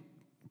do you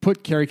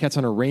put Carey Katz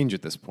on a range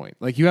at this point?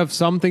 Like, you have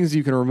some things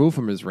you can remove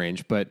from his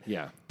range, but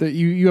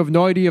you have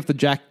no idea if the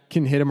jack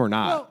can hit him or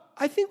not. Well,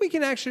 I think we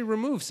can actually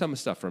remove some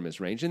stuff from his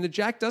range, and the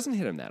jack doesn't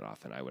hit him that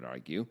often, I would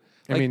argue.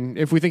 I mean,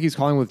 if we think he's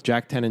calling with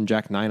jack 10 and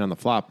jack 9 on the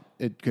flop,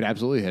 it could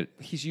absolutely hit.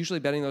 He's usually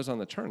betting those on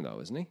the turn, though,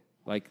 isn't he?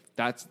 Like,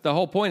 that's the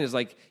whole point is,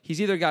 like,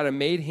 he's either got a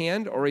made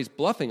hand or he's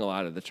bluffing a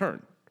lot of the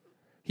turn.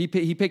 He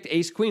picked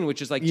ace queen,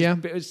 which is like, I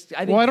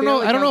don't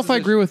know. I don't know if I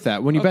agree with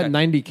that. When you bet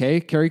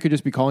 90K, Carey could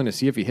just be calling to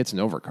see if he hits an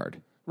overcard.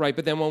 Right,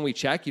 but then when we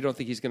check, you don't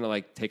think he's going to,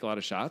 like, take a lot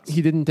of shots?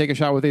 He didn't take a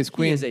shot with ace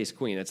queen. He is ace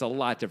queen. It's a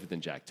lot different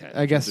than jack 10.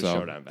 I guess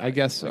so.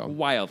 Like,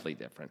 wildly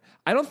different.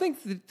 I don't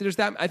think there's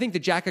that. I think the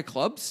jack of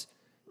clubs,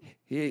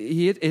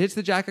 it hits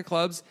the jack of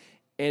clubs,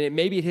 and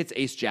maybe it hits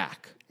ace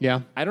jack.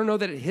 Yeah. I don't know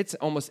that it hits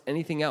almost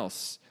anything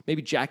else.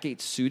 Maybe jack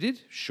 8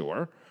 suited,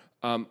 sure.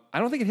 I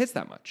don't think it hits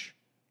that much.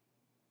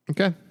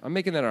 Okay. I'm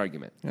making that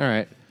argument. All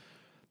right.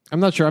 I'm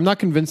not sure. I'm not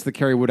convinced that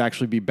Carey would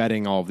actually be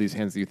betting all of these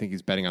hands that you think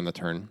he's betting on the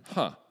turn.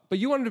 Huh. But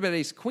you wanted to bet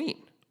ace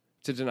queen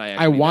to deny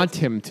equity. I want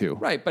him to.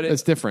 Right, but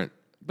it's different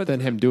than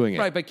him doing it.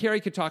 Right, but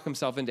Carey could talk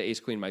himself into ace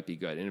queen might be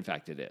good, and in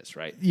fact it is,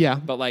 right? Yeah.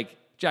 But like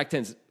jack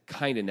 10's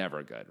kind of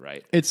never good,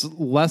 right? It's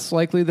less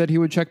likely that he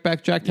would check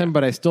back jack 10,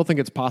 but I still think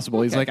it's possible.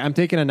 Okay. He's like, I'm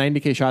taking a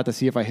 90K shot to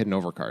see if I hit an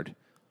overcard.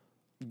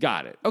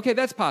 Got it. Okay,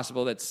 that's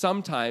possible that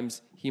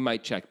sometimes he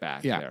might check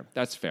back there.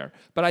 That's fair.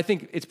 But I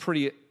think it's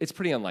pretty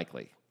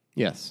unlikely.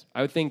 Yes.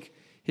 I would think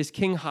his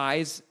king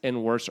highs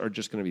and worse are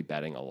just going to be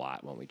betting a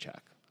lot when we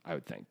check. I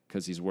would think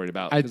because he's worried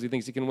about because he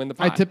thinks he can win the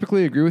pot. I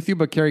typically agree with you,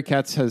 but Kerry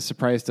Katz has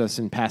surprised us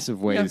in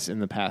passive ways in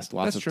the past,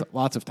 lots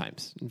of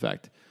times, in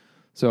fact.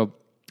 So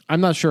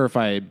I'm not sure if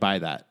I buy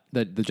that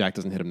the jack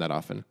doesn't hit him that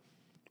often.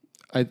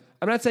 I'm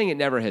not saying it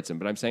never hits him,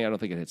 but I'm saying I don't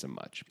think it hits him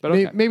much. But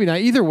okay. Maybe not.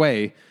 Either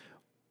way,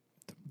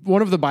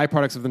 one of the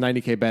byproducts of the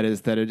 90K bet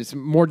is that it's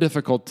more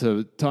difficult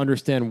to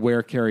understand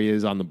where Kerry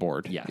is on the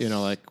board. Yes.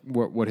 Like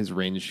what his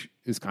range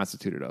is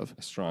constituted of.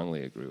 I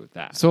strongly agree with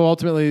that. So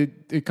ultimately,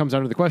 it comes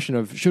down to the question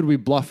of, should we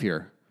bluff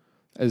here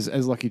as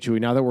Lucky Chewy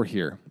now that we're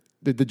here?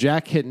 Did the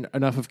jack hit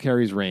enough of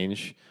Kerry's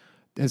range?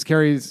 Have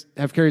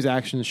Kerry's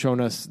actions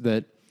shown us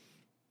that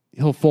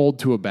he'll fold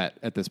to a bet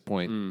at this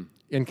point?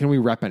 And can we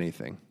rep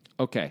anything?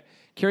 Okay.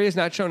 Kerry has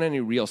not shown any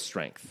real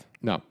strength.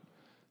 No.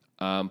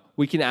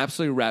 We can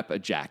absolutely rep a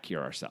jack here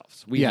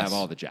ourselves. We have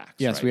all the jacks.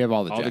 Yes, right? we have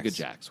all the jacks. All the good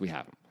jacks. We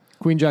have them.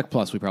 Queen Jack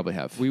plus we probably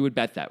have. We would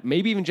bet that.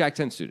 Maybe even Jack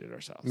 10 suited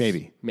ourselves.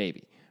 Maybe.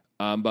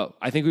 But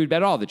I think we would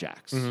bet all the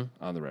jacks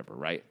on the river,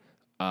 right?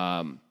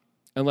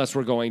 Unless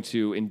we're going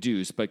to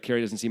induce, but Kerry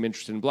doesn't seem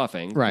interested in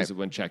bluffing because it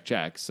went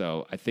check.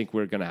 So I think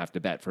we're going to have to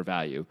bet for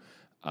value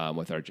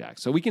with our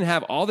jacks. So we can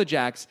have all the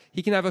jacks.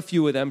 He can have a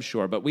few of them,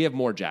 sure, but we have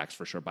more jacks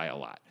for sure by a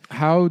lot.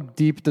 How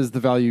deep does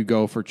the value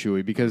go for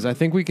Chewy? Because I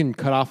think we can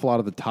cut off a lot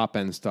of the top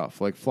end stuff.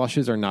 Like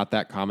flushes are not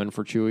that common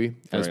for Chewy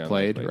as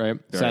played, right?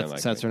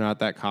 Sets are not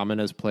that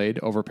common as played.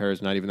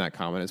 Overpairs not even that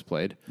common as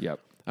played. Yep.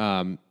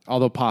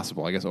 Although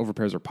possible. I guess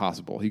overpairs are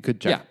possible. He could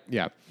check.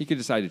 Yeah. He could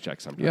decide to check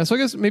sometimes. Yeah, so I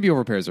guess maybe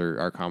overpairs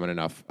are common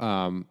enough.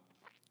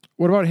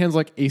 What about hands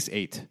like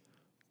ace-8?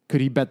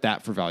 Could he bet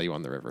that for value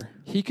on the river?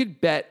 He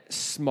could bet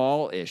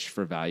small-ish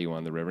for value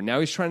on the river. Now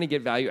he's trying to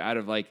get value out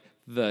of like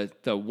the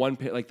one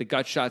pair, like the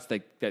gut shots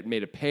that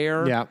made a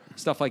pair,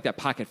 stuff like that,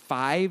 pocket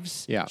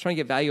fives. Yeah, he's trying to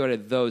get value out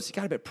of those. You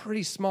got to bet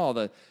pretty small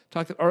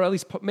or at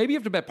least maybe you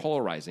have to bet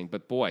polarizing.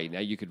 But boy, now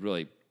you could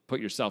really put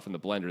yourself in the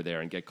blender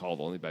there and get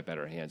called only by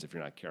better hands if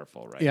you're not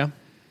careful, right? Yeah,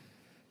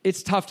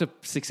 it's tough to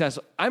success.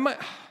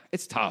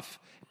 It's tough.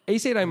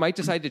 Ace-8, I might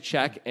decide to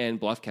check and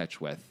bluff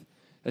catch with.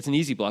 That's an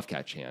easy bluff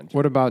catch hand.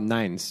 What about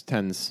 9s,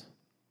 10s?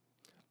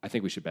 I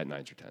think we should bet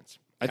 9s or 10s.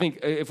 I think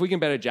if we can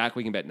bet a jack,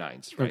 we can bet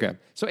 9s. Right? Okay.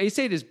 So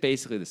ace-8 is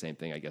basically the same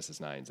thing, I guess, as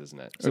 9s, isn't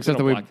it? So except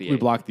that we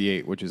block the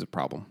 8, which is a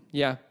problem.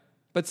 Yeah,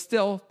 but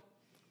still,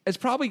 it's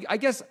probably. I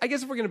guess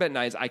if we're going to bet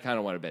 9s, I kind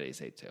of want to bet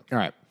ace-8 too. All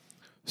right.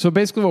 So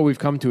basically, what we've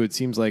come to, it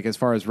seems like, as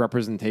far as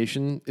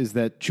representation, is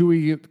that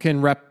Chewy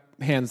can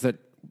rep hands that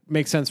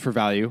make sense for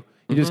value.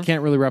 You just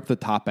can't really rep the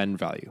top end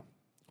value.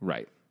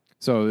 Right.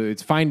 So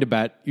it's fine to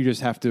bet. You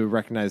just have to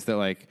recognize that,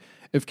 like,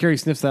 if Kerry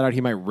sniffs that out,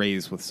 he might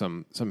raise with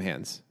some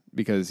hands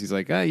because he's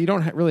like, you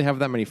don't really have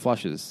that many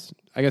flushes.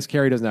 I guess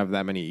Kerry doesn't have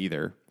that many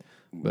either.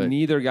 But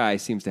neither guy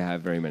seems to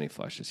have very many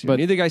flushes here. But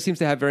neither guy seems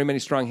to have very many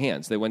strong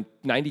hands. They went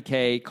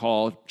 90K,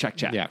 call,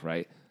 check,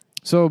 right?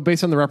 So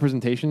based on the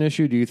representation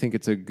issue, do you think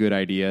it's a good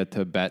idea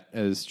to bet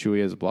as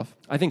Chewy as a bluff?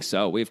 I think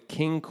so. We have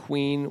king,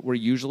 queen. We're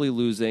usually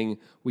losing.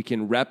 We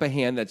can rep a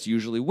hand that's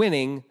usually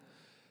winning.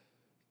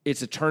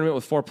 It's a tournament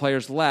with 4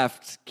 players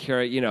left.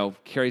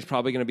 Kerry's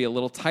probably going to be a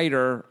little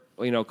tighter,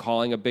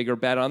 calling a bigger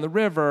bet on the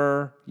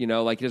river.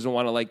 Like he doesn't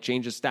want to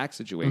change his stack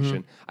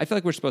situation. I feel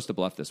like we're supposed to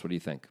bluff this. What do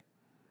you think?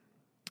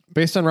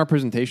 Based on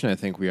representation, I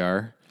think we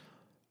are.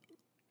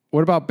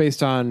 What about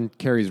based on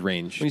Kerry's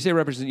range? When you say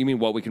represent, you mean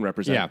what we can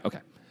represent? Yeah. Okay.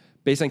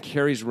 Based on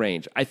Kerry's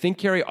range. I think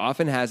Kerry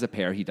often has a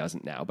pair. He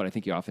doesn't now, but I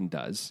think he often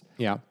does.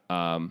 Yeah.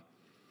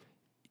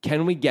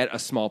 Can we get a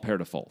small pair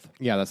to fold?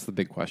 Yeah, that's the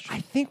big question. I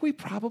think we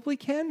probably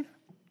can.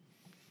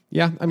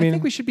 Yeah, I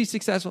think we should be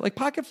successful. Like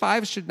pocket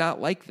 5s should not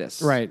like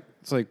this. Right.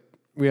 It's like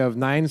we have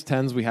 9s,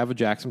 10s, we have a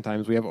jack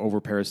sometimes, we have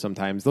overpairs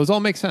sometimes. Those all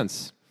make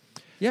sense.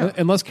 Yeah.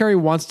 Unless Kerry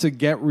wants to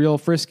get real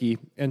frisky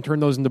and turn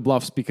those into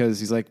bluffs because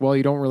he's like, well,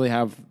 you don't really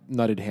have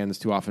nutted hands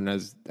too often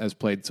as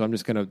played, so I'm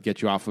just going to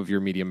get you off of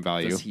your medium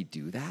value. Does he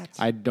do that?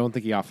 I don't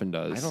think he often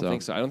does. I don't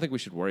think so. I don't think we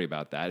should worry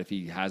about that. If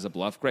he has a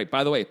bluff, great.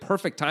 By the way,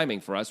 perfect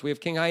timing for us. We have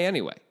king high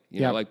anyway.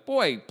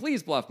 Boy,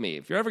 please bluff me.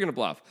 If you're ever going to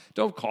bluff,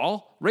 don't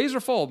call. Raise or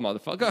fold,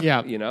 motherfucker.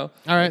 Yeah. All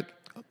right.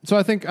 So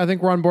I think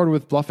we're on board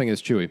with bluffing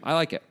as Chewy. I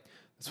like it.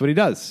 That's what he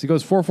does. He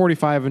goes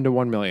 445 into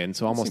 1 million,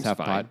 so almost half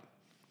pot.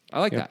 I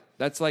like that.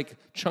 That's like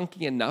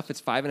chunky enough.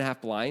 It's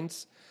 5.5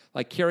 blinds.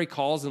 Like Kerry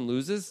calls and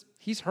loses,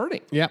 he's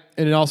hurting. Yeah,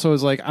 and it also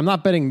is like I'm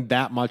not betting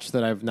that much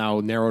that I've now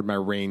narrowed my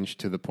range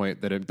to the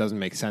point that it doesn't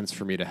make sense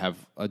for me to have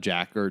a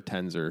jack or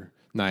 10s or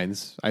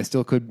 9s. I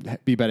still could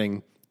be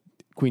betting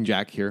queen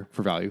jack here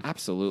for value.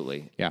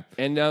 Absolutely. Yeah.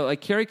 And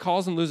like Kerry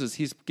calls and loses,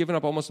 he's given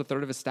up almost a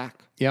third of his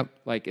stack. Yep.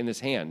 Like in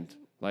this hand.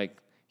 Like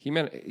he's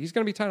going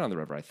to be tight on the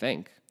river, I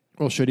think.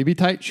 Well, should he be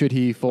tight? Should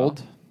he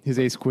fold his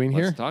ace queen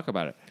here? Let's talk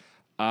about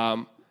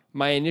it.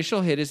 My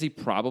initial hit is he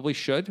probably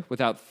should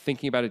without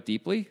thinking about it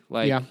deeply.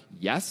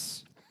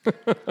 Yes.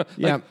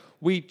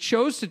 We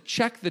chose to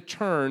check the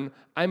turn.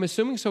 I'm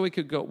assuming so we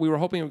could go. We were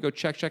hoping it would go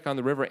check on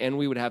the river and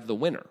we would have the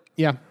winner.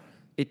 Yeah.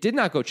 It did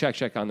not go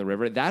check on the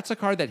river. That's a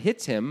card that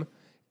hits him.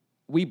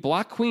 We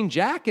block Queen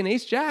Jack and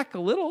Ace Jack a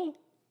little.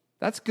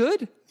 That's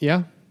good.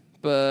 Yeah.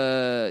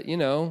 But,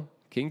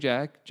 King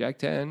Jack, Jack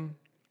 10.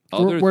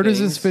 Where does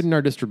this fit in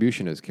our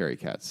distribution as carry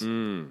cats?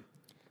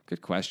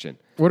 Good question.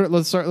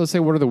 Let's say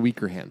what are the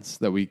weaker hands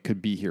that we could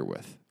be here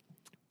with?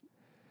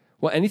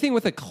 Well, anything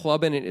with a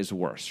club in it is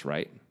worse,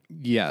 right?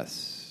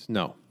 Yes.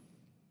 No.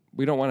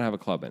 We don't want to have a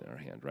club in our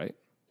hand, right?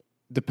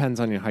 Depends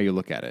on how you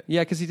look at it.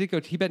 Yeah, because he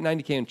bet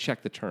 90K and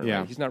checked the turn. Yeah.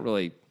 Right? He's not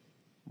really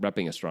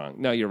repping a strong.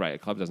 No, you're right. A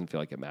club doesn't feel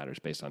like it matters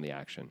based on the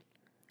action.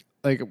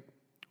 Like,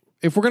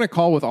 if we're going to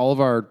call with all of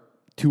our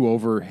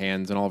 2-over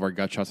hands and all of our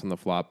gut shots on the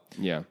flop,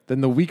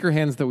 then the weaker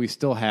hands that we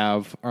still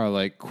have are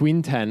like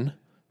Queen 10.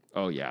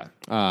 Oh, yeah.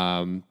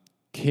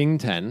 King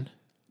 10.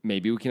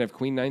 Maybe we can have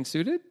Queen 9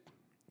 suited?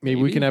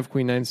 Maybe we can have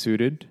Queen 9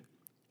 suited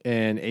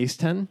and Ace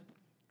 10.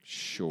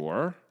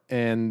 Sure.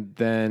 And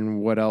then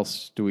what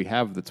else do we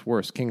have that's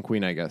worse? King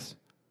Queen, I guess.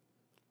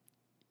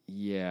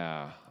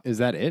 Yeah. Is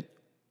that it?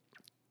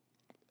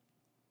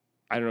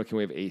 I don't know. Can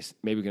we have Ace?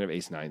 Maybe we can have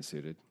Ace 9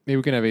 suited. Maybe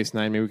we can have Ace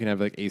 9. Maybe we can have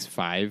like Ace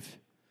 5.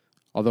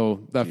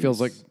 Although that feels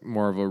like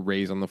more of a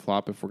raise on the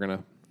flop if we're going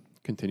to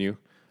continue.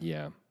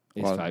 Yeah.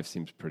 Ace 5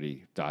 seems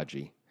pretty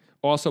dodgy.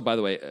 Also, by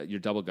the way, you're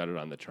double gutted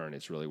on the turn.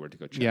 It's really weird to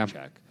go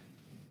check.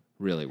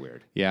 Really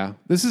weird. Yeah.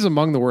 This is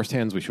among the worst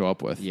hands we show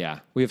up with. Yeah.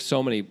 We have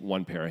so many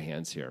one pair of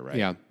hands here, right?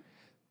 Yeah.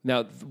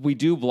 Now, we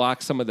do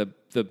block some of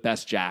the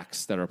best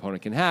jacks that our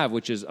opponent can have,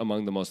 which is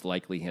among the most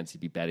likely hands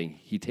he'd be betting.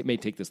 He may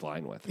take this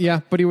line with. Yeah,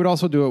 but he would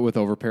also do it with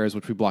overpairs,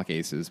 which we block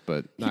aces.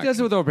 But he does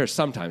it with overpairs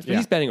sometimes, but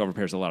he's betting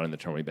overpairs a lot on the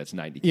turn when he bets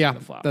 90 on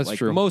the flop. That's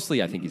true.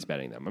 Mostly, I think he's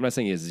betting them. I'm not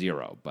saying he has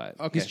zero, but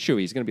he's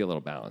chewy. He's going to be a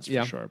little balanced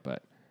for sure.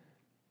 But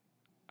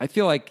I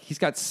feel like he's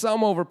got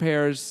some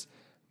overpairs.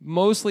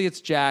 Mostly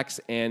it's jacks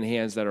and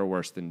hands that are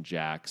worse than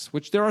jacks,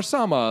 which there are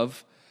some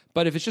of.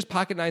 But if it's just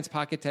pocket nines,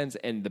 pocket tens,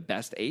 and the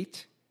best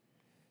 8,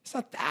 it's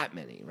not that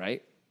many,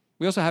 right?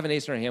 We also have an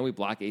ace in our hand. We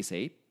block ace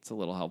 8. It's a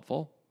little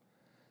helpful.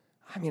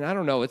 I mean, I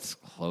don't know. It's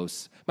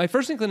close. My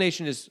first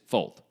inclination is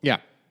fold. Yeah.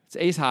 It's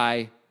ace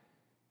high.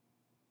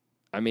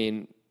 I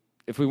mean,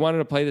 if we wanted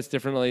to play this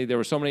differently, there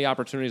were so many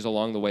opportunities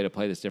along the way to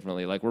play this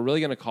differently. Like, we're really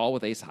going to call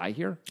with ace high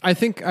here? I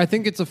think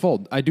it's a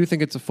fold. I do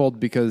think it's a fold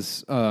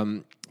because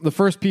the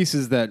first piece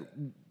is that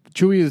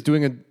Chewy is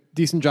doing a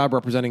decent job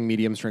representing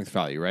medium strength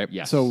value, right?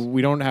 Yes. So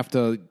we don't have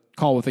to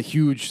call with a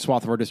huge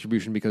swath of our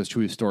distribution because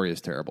Chewy's story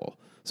is terrible.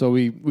 So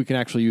we can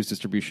actually use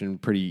distribution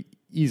pretty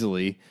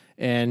easily.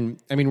 And,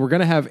 I mean, we're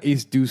going to have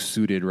ace deuce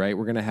suited, right?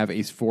 We're going to have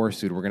ace 4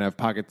 suited. We're going to have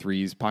pocket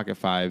 3s,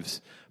 pocket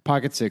 5s,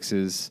 pocket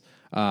 6s,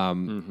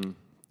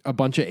 a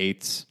bunch of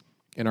 8s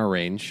in our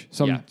range,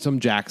 some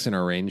jacks in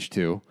our range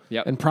too,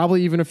 and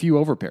probably even a few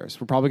overpairs.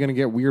 We're probably going to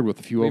get weird with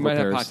a few overpairs. We might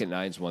have pocket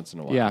 9s once in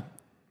a while. Yeah.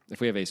 If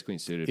we have ace queen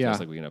suited, it feels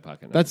like we can have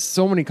pocket 9s. That's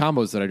so many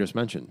combos that I just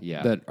mentioned.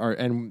 Yeah. That are,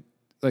 and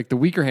like the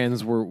weaker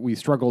hands we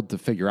struggled to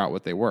figure out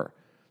what they were.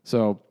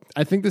 So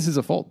I think this is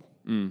a fold.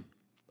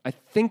 I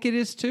think it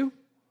is too.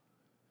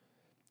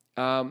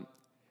 I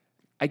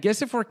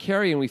guess if we're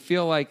carrying, we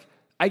feel like,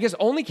 I guess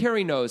only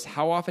Carey knows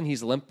how often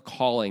he's limp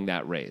calling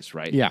that raise,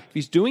 right? Yeah. If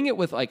he's doing it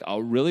with like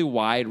a really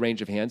wide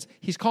range of hands,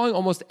 he's calling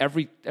almost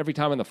every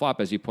time on the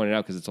flop, as you pointed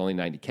out, because it's only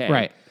 90K.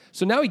 Right.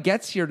 So now he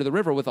gets here to the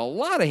river with a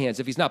lot of hands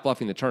if he's not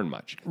bluffing the turn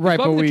much. Right,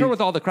 He's bluffing the turn with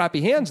all the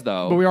crappy hands,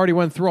 though. But we already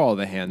went through all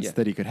the hands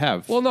that he could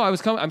have. Well, no,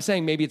 I'm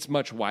saying maybe it's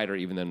much wider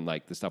even than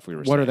like the stuff we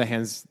were saying. What are the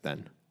hands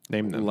then?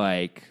 Name them.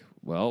 Like,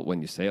 well,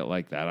 when you say it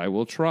like that, I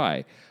will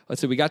try.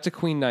 Let's see, we got to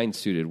queen 9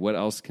 suited. What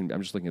else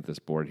I'm just looking at this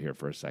board here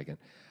for a second.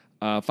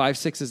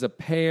 5-6 is a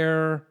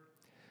pair.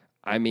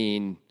 I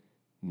mean,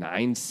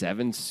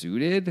 9-7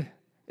 suited.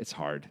 It's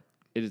hard.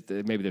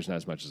 Maybe there's not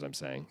as much as I'm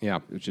saying. Yeah.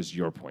 Which is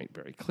your point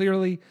very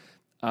clearly.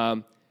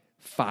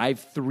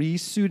 5-3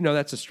 suited. No,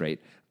 that's a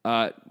straight.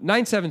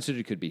 9-7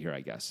 suited could be here,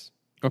 I guess.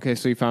 Okay,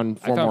 so you found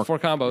four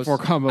combos. 4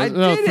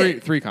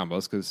 combos. Three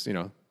combos because,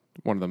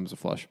 one of them is a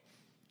flush.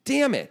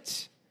 Damn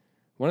it.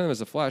 One of them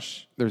is a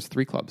flush. There's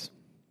 3 clubs.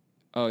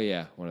 Oh,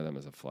 yeah. One of them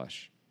is a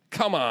flush.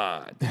 Come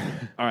on.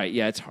 All right.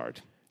 Yeah, it's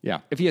hard.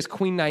 Yeah. If he has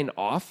queen 9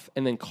 off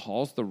and then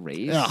calls the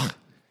raise. Ugh.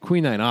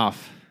 Queen 9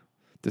 off.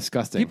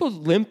 Disgusting. People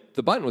limp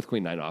the button with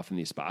queen 9 off in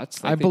these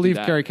spots. I believe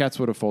Gary Katz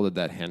would have folded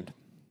that hand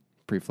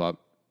pre-flop.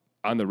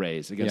 On the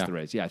raise, against the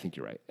raise. Yeah, I think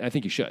you're right. I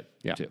think you should,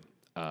 too.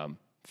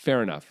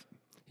 Fair enough.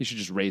 He should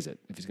just raise it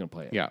if he's going to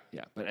play it. Yeah.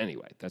 But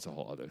anyway, that's a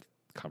whole other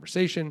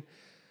conversation.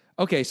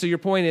 Okay, so your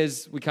point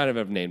is we kind of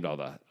have named all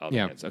the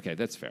hands. Okay,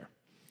 that's fair.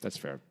 That's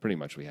fair. Pretty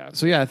much we have.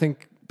 So, I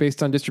think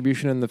based on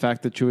distribution and the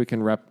fact that Chewy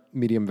can rep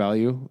medium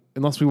value,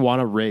 unless we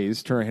want to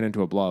raise, turn our hand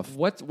into a bluff.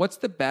 What's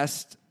the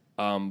best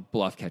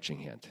bluff catching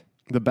hand?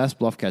 The best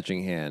bluff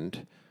catching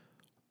hand.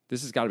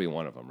 This has got to be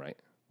one of them, right?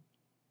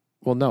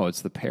 Well, no,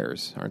 it's the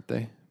pairs, aren't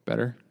they?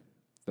 Better?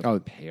 The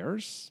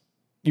pairs?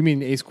 You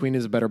mean ace queen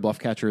is a better bluff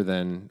catcher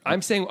than...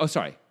 I'm saying... Oh,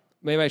 sorry.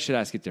 Maybe I should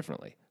ask it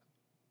differently.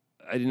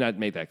 I did not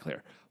make that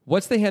clear.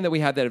 What's the hand that we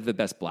have that have the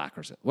best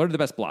blockers? What are the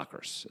best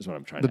blockers is what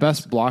I'm trying to ask. The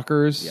best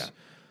blockers? Yeah.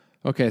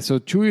 Okay, so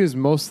Chewy is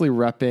mostly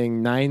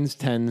repping 9s,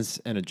 10s,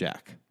 and a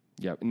jack.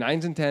 Yeah,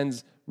 9s and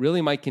 10s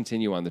really might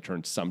continue on the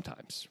turn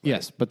sometimes. Right?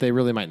 Yes, but they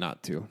really might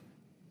not to.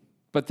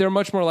 But they're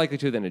much more likely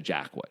to than a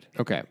jack would.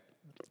 Okay.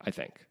 I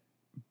think.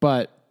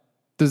 But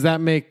does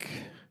that make...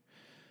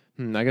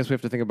 I guess we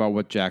have to think about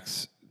what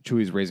jacks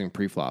Chewy's raising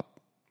pre-flop.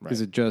 Right.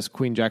 Is it just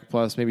queen jack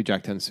plus, maybe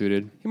jack 10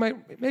 suited? He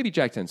might, maybe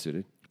jack 10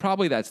 suited.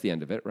 Probably that's the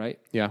end of it, right?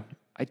 Yeah.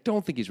 I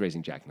don't think he's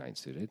raising jack 9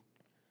 suited.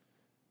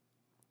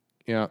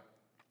 Yeah.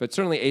 But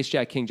certainly ace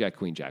jack, king jack,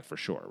 queen jack for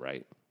sure,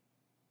 right?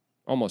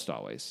 Almost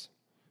always.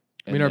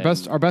 And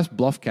our best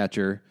bluff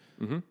catcher.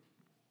 Mm-hmm.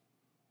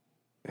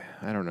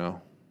 I don't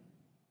know.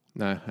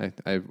 Nah,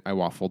 I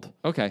waffled.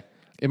 Okay.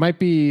 It might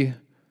be.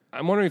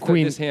 I'm wondering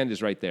if this hand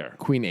is right there.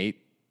 Queen 8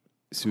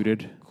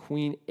 suited.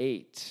 Queen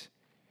 8.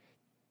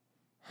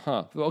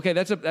 Huh. Okay,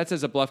 that's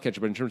as a bluff catcher,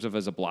 but in terms of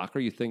as a blocker,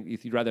 you think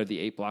you'd rather the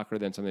 8 blocker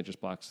than something that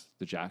just blocks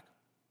the jack?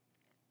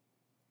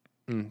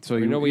 So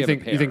you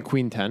think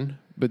queen 10,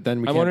 but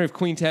then I'm wondering if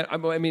queen 10.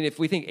 I mean, if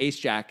we think ace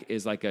jack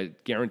is like a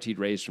guaranteed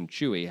raise from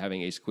Chewy,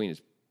 having ace queen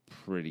is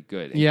pretty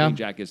good. And queen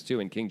jack is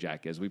too, and king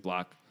jack is. We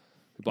block.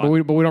 But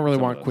we don't really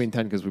want queen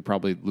 10 because we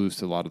probably lose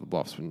to a lot of the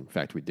bluffs. In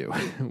fact, we do.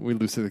 We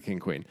lose to the king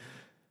queen.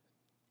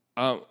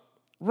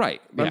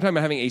 Right. But I'm talking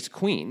about having ace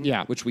queen,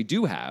 which we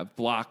do have,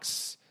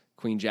 blocks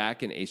queen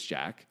jack and ace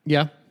jack.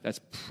 Yeah. That's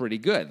pretty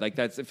good. Like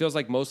it feels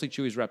like mostly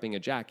Chewy's repping a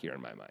jack here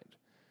in my mind.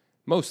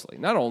 Mostly.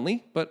 Not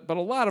only, but a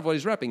lot of what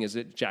he's repping is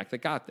a jack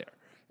that got there.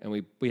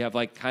 And we have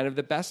like kind of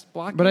the best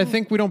blocking. But I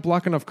think we don't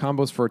block enough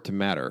combos for it to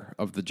matter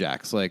of the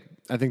jacks. Like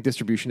I think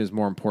distribution is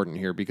more important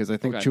here because I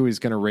think Chewy's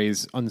going to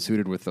raise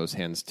unsuited with those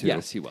hands too.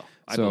 Yes, he will.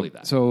 I believe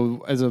that.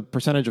 So as a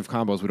percentage of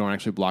combos, we don't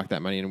actually block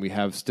that many, and we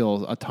have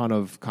still a ton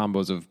of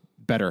combos of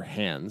better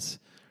hands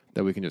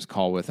that we can just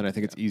call with, and I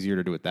think it's easier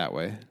to do it that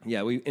way.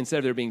 Yeah, instead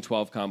of there being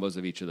 12 combos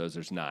of each of those,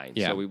 there's 9.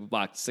 Yeah. So we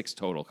blocked 6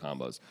 total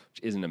combos,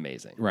 which isn't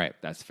amazing. Right.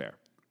 That's fair.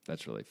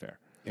 That's really fair.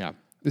 Yeah.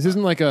 This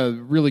isn't like a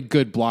really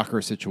good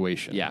blocker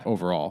situation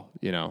overall.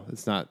 You know,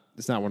 it's not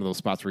one of those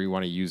spots where you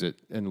want to use it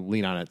and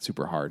lean on it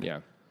super hard. Yeah.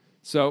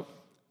 So,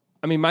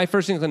 I mean, my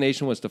first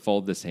inclination was to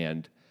fold this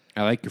hand.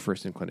 I like your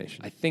first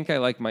inclination. I think I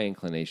like my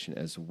inclination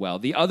as well.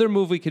 The other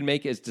move we can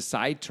make is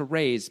decide to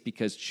raise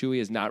because Chewy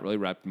is not really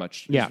repped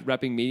much. Yeah. He's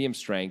repping medium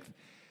strength.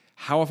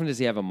 How often does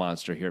he have a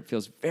monster here? It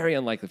feels very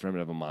unlikely for him to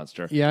have a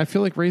monster. Yeah, I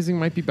feel like raising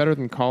might be better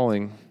than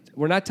calling.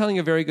 We're not telling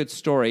a very good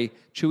story.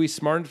 Chewy's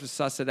smart enough to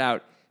suss it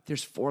out.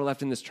 There's 4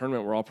 left in this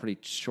tournament. We're all pretty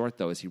short,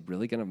 though. Is he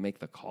really going to make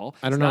the call?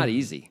 I don't know. It's not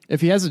easy.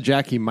 If he has a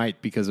jack, he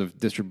might because of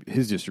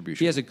his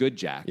distribution. He has a good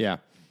jack. Yeah.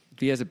 If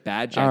he has a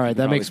bad jack, all right,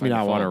 that makes me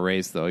not want to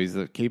raise, though.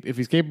 If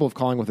he's capable of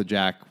calling with a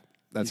jack,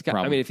 that's a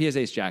problem. I mean, if he has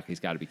ace jack, he's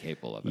got to be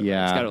capable of it. Yeah.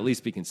 Right? He's got to at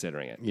least be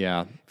considering it.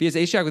 Yeah. If he has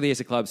ace jack with the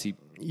ace of clubs,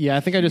 I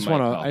think I just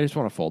want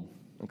to fold.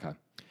 Okay.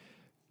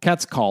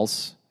 Katz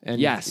calls, and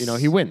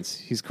he wins.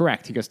 He's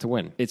correct. He gets to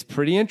win. It's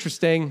pretty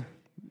interesting.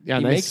 Yeah,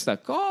 he makes the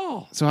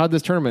call. So how'd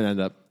this tournament end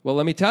up? Well,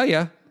 let me tell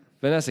you.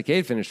 Vanessa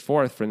Cade finished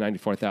 4th for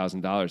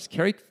 $94,000.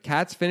 Carrie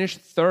Katz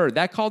finished 3rd.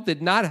 That call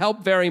did not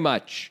help very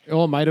much.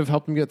 Well, it might have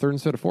helped him get 3rd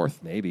instead of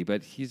 4th. Maybe,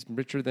 but he's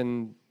richer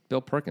than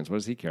Bill Perkins. What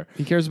does he care?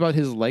 He cares about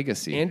his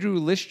legacy. Andrew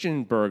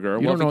Lichtenberger.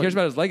 If he cares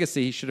about his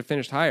legacy, he should have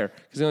finished higher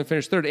because he only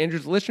finished 3rd. Andrew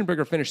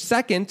Lichtenberger finished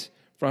 2nd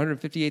for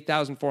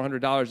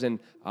 $158,400, and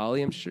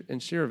Ali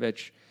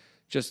Shirovich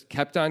just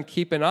kept on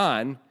keeping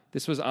on.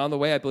 This was on the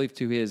way, I believe,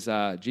 to his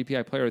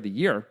GPI Player of the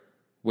Year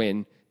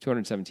win,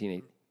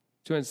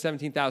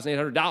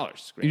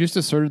 $217,800. You just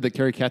asserted that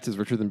Carrie Katz is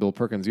richer than Bill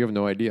Perkins. You have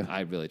no idea. I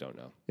really don't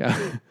know.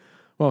 Yeah.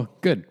 Well,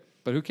 good.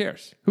 But who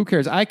cares? Who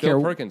cares? I care.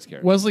 Bill Perkins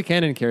cares. Wesley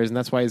Cannon cares, and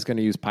that's why he's going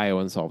to use Pio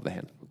and solve the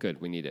hand.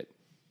 Good. We need it.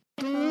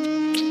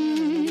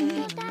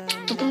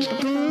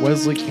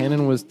 Wesley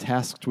Cannon was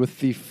tasked with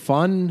the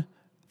fun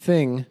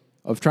thing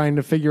of trying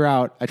to figure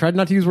out. I tried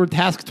not to use the word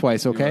task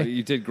twice, okay?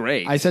 You did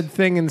great. I said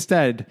thing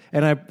instead,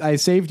 and I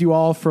saved you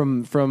all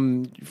from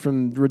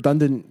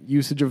redundant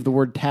usage of the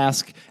word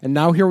task, and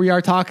now here we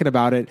are talking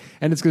about it,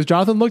 and it's because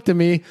Jonathan looked at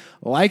me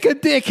like a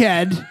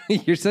dickhead.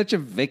 You're such a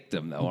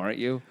victim, though, aren't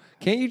you?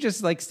 Can't you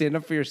just stand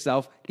up for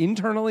yourself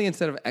internally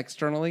instead of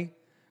externally?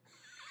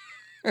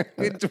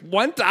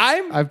 One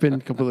time? I've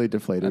been completely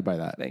deflated by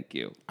that. Thank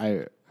you.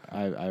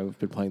 I've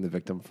been playing the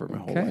victim for my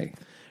whole life.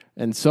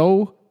 And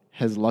so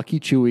has Lucky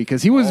Chewy,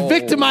 because he was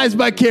victimized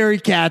by Carrie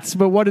Katz.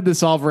 But what did the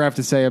solver have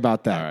to say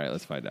about that? All right,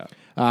 let's find out.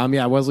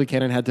 Wesley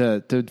Cannon had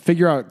to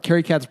figure out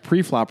Carrie Katz's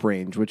pre-flop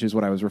range, which is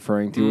what I was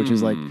referring to, which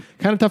is like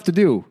kind of tough to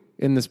do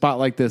in the spot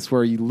like this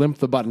where you limp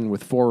the button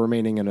with 4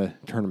 remaining in a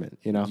tournament,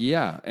 you know?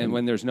 Yeah, and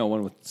when there's no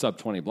one with sub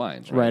 20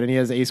 blinds, right? Right, and he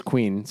has ace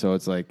queen, so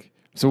it's like,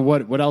 so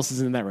what else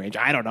is in that range?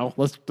 I don't know.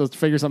 Let's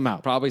figure something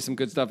out. Probably some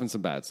good stuff and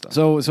some bad stuff.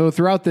 So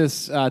throughout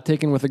this,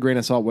 taken with a grain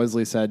of salt,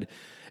 Wesley said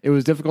it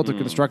was difficult to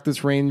construct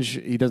this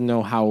range. He doesn't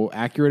know how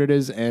accurate it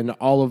is, and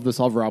all of the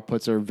solver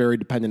outputs are very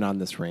dependent on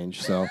this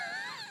range. So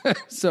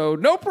So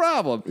no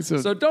problem.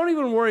 So don't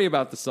even worry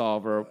about the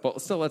solver.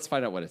 But still, let's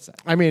find out what it says.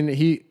 I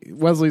mean,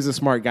 Wesley's a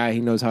smart guy.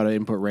 He knows how to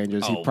input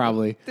ranges. He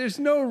probably... There's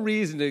no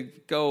reason to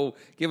go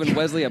giving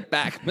Wesley a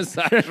back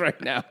massage right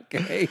now,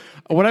 okay?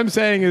 What I'm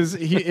saying is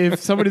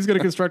if somebody's going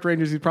to construct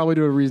ranges, he'd probably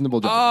do a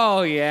reasonable job.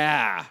 Oh,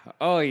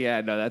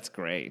 yeah. No, that's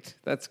great.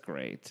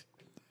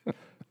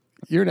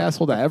 You're an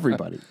asshole to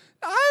everybody.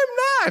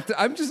 I'm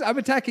not. I'm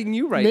attacking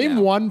you right now. Name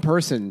one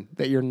person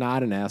that you're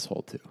not an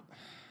asshole to.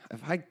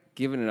 If I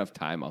give it enough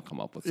time, I'll come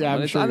up with Yeah,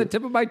 something. It's on the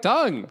tip of my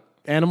tongue.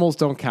 Animals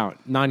don't count.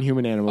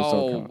 Non-human animals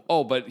don't count.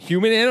 Oh, but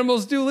human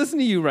animals do. Listen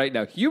to you right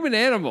now. Human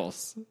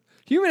animals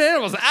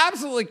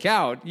absolutely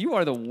count. You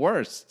are the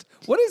worst.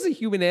 What is a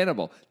human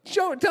animal?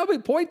 Tell me,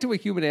 point to a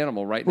human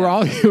animal right now. We're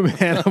all human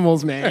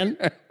animals, man.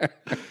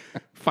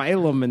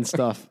 Phylum and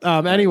stuff.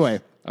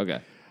 Anyway.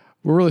 Okay.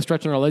 We're really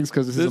stretching our legs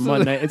because this is a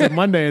Monday. It's a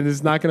Monday, and this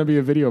is not going to be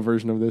a video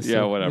version of this. Yeah,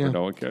 so, whatever.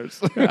 No one cares.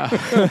 We're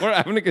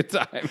having a good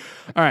time.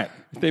 All right.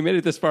 If they made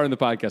it this far in the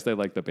podcast, they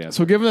like the band.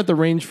 So given that the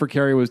range for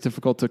carry was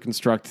difficult to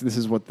construct, this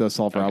is what the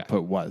solver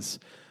output was.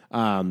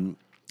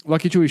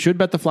 Lucky Chewy should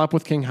bet the flop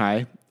with king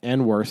high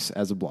and worse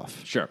as a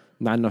bluff. Sure.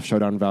 Not enough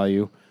showdown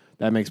value.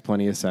 That makes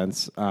plenty of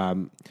sense.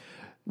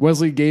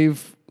 Wesley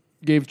gave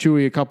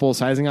Chewy a couple of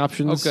sizing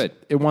options. Oh, good.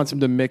 It wants him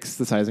to mix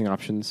the sizing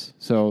options.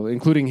 So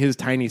including his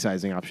tiny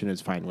sizing option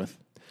is fine with.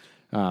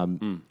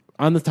 On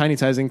the tiny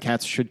sizing,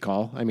 cats should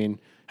call. I mean,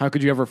 how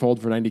could you ever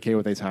fold for 90K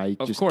with ace high? You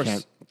of course.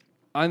 Can't.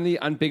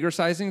 On bigger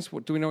sizings,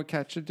 do we know what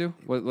cats should do?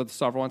 What the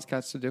solver wants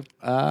cats to do?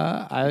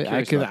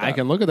 I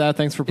can look at that.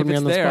 Thanks for putting me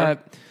on the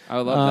spot. I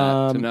would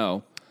love that to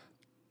know.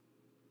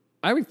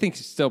 I would think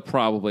still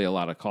probably a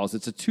lot of calls.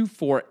 It's a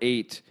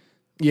 2-4-8.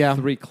 Yeah.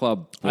 3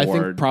 club board. I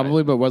think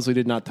probably, but Wesley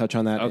did not touch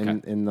on that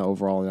in the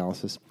overall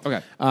analysis.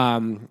 Okay.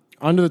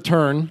 Onto the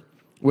turn,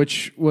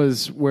 which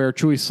was where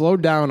Chewy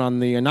slowed down on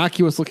the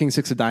innocuous-looking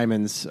 6 of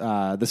diamonds.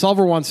 The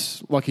solver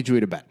wants Lucky Chewy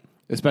to bet,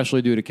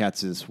 especially due to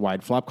Katz's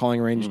wide flop calling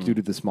range due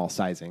to the small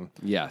sizing.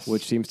 Yes.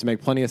 Which seems to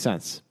make plenty of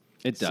sense.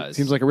 It does.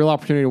 Seems like a real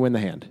opportunity to win the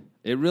hand.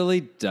 It really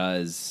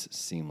does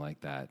seem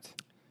like that.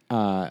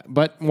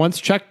 But once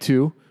check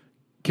 2,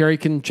 Carey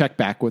can check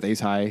back with ace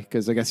high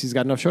because I guess he's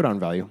got enough showdown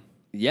value.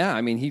 Yeah,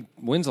 I mean, he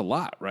wins a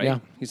lot, right? Yeah.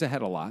 He's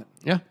ahead a lot.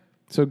 Yeah.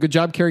 So good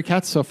job, Carey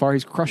Katz, so far.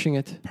 He's crushing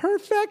it.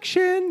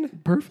 Perfection.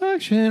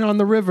 Perfection on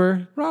the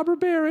river. Robber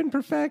Baron,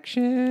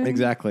 perfection.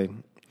 Exactly.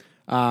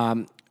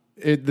 The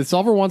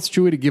solver wants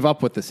Chewy to give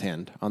up with this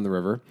hand on the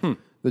river.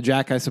 The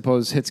jack, I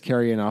suppose, hits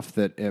Carey enough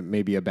that it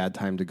may be a bad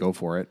time to go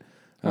for it.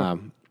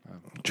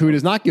 Chewy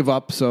does not give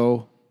up,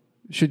 so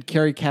should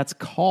Carey Katz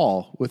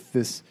call with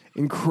this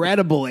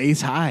incredible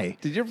ace high?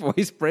 Did your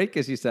voice break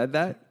as you said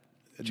that?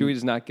 Chewy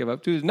does not give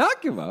up. Chewy does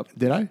not give up.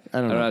 Did I?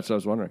 I don't know. That's what I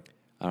was wondering.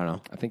 I don't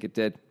know. I think it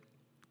did.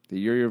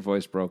 Your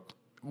voice broke.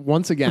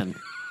 Once again,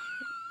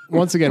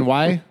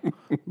 why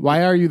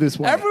are you this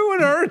way? Everyone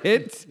heard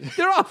it.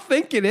 They're all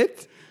thinking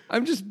it.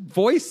 I'm just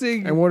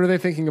voicing. And what are they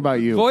thinking about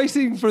you?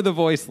 Voicing for the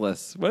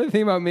voiceless. What do they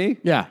think about me?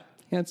 Yeah.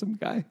 Handsome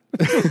guy.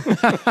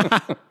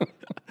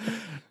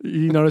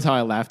 You notice how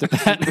I laughed at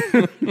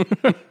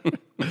that?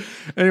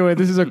 Anyway,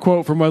 this is a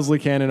quote from Wesley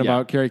Cannon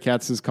about Carey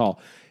Katz's call.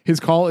 His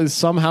call is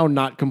somehow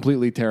not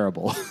completely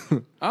terrible.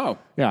 Oh.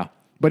 Yeah.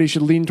 But he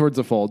should lean towards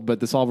the fold. But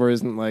the solver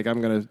isn't like,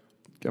 I'm gonna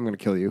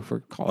kill you for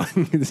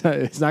calling.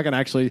 It's not gonna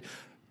actually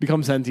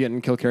become sentient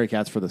and kill Carey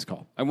Katz for this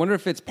call. I wonder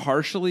if it's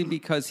partially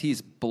because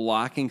he's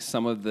blocking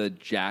some of the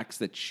jacks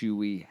that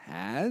Chewy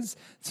has.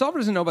 The solver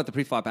doesn't know about the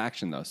preflop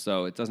action, though,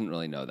 so it doesn't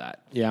really know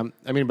that. Yeah.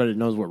 I mean, but it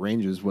knows what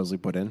ranges Wesley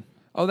put in.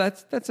 Oh,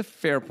 that's a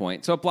fair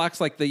point. So it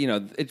blocks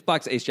it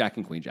blocks ace jack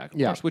and queen jack,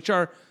 of course, which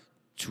are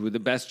two of the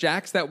best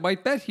jacks that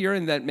might bet here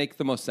and that make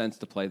the most sense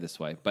to play this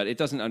way. But it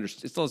still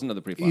doesn't know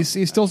the preflop.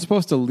 He's still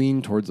supposed to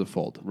lean towards the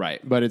fold. Right.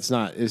 But it's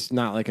not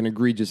like an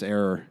egregious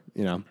error,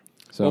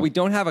 So. Well, we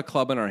don't have a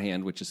club in our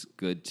hand, which is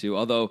good too.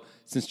 Although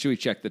since Chewy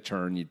checked the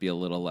turn, you'd be a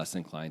little less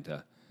inclined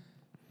to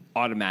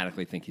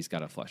automatically think he's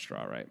got a flush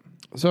draw, right?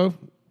 So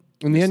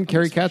in the end,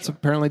 Carey Katz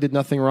apparently did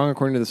nothing wrong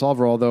according to the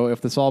solver, although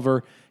if the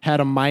solver had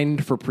a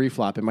mind for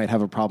preflop, it might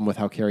have a problem with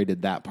how Carey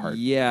did that part.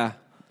 Yeah,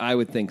 I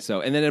would think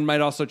so. And then it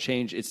might also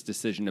change its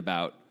decision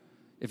about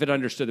if it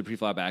understood the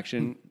preflop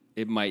action,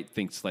 it might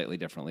think slightly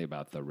differently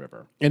about the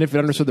river. And if it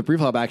understood the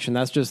preflop action,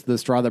 that's just the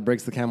straw that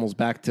breaks the camel's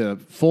back to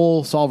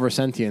full solver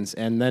sentience,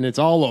 and then it's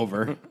all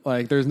over.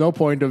 Like, there's no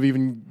point of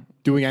even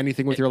doing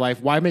anything with your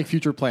life. Why make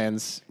future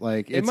plans?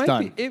 Like, it's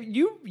done.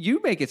 You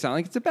make it sound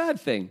like it's a bad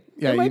thing.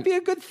 Yeah, it might be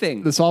a good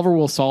thing. The solver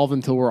will solve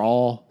until we're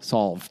all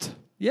solved.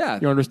 Yeah.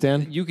 You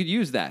understand? You could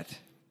use that.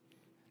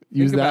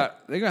 Think about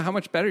how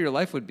much better your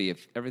life would be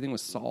if everything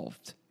was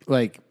solved.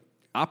 Like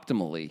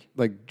optimally.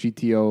 Like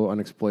GTO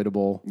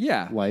unexploitable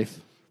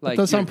life. Like,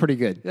 that does sound pretty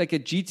good. Like a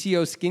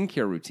GTO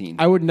skincare routine.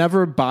 I would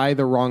never buy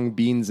the wrong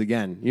beans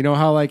again. You know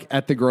how like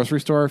at the grocery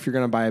store, if you're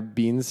going to buy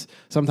beans,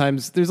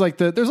 sometimes there's like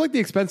the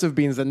expensive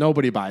beans that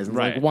nobody buys. And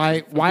right.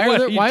 Like, why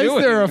is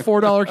there a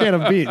 $4 can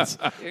of beans?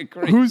 I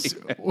agree.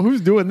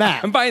 Who's doing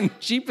that? I'm buying the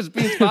cheapest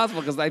beans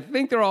possible because I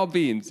think they're all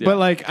beans. Yeah. But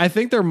like, I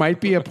think there might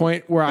be a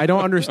point where I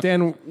don't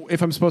understand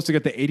if I'm supposed to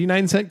get the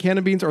 89-cent can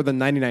of beans or the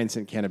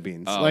 99-cent can of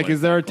beans. Like,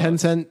 is there a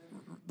 10-cent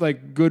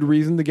like good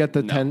reason to get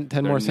the 10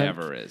 more cents?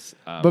 Never is.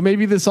 But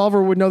maybe the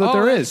solver would know that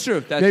there is.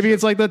 True. Maybe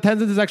it's like the 10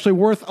 cents is actually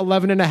worth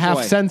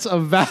 11.5 cents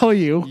of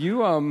value.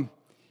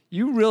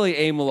 You really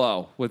aim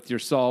low with your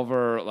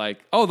solver. Like,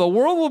 the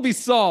world will be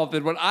solved,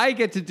 and what I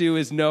get to do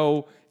is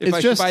know if I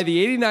should buy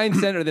the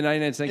 89-cent or the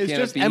 99-cent can of beans.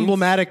 It's just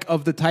emblematic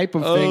of the type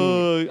of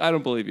thing. I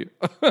don't believe you.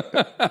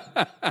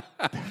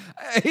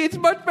 It's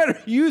much better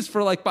used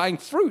for like buying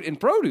fruit and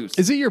produce.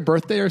 Is it your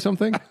birthday or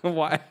something?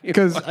 Why?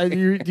 Because do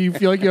you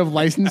feel like you have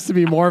license to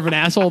be more of an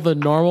asshole than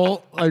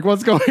normal? Like,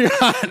 what's going on?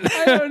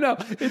 I don't know.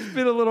 It's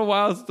been a little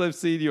while since I've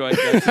seen you, I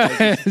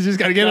guess. Just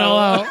got to get it all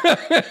out.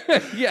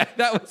 Yeah,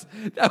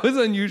 that was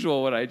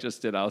unusual what I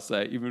just did, I'll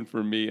say, even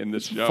for me in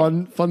this show.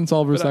 Fun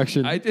solver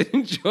section. I did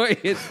enjoy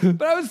it.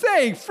 But I was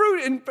saying,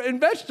 fruit and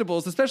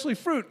vegetables, especially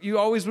fruit, you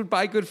always would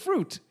buy good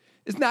fruit.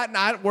 Is that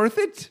not worth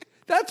it?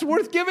 That's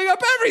worth giving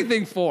up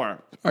everything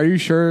for. Are you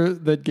sure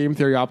that Game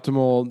Theory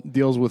Optimal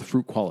deals with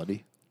fruit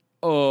quality?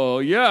 Oh,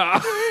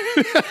 yeah.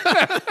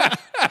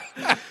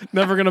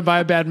 Never going to buy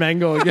a bad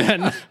mango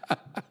again. Yeah,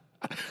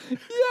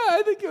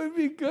 I think it would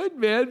be good,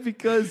 man,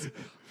 because,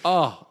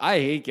 I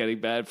hate getting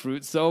bad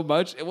fruit so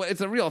much.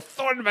 It's a real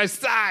thorn in my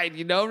side,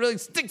 It really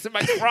sticks in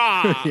my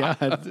craw. Yeah,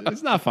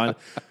 it's not fun.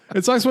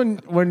 It sucks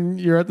when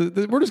you're at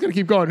we're just going to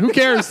keep going. Who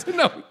cares?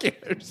 No, who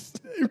cares?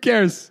 Who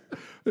cares?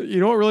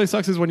 You know what really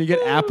sucks is when you get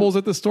apples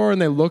at the store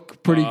and they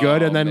look pretty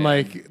good, and then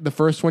like the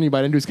first one you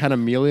bite into is kind of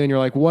mealy, and you're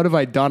like, "What have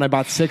I done? I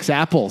bought 6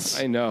 apples.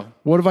 I know.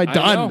 What have I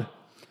done?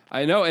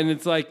 I know." And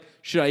it's like,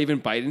 should I even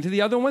bite into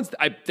the other ones?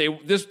 They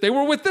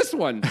were with this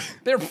one.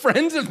 They're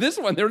friends of this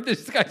one. They're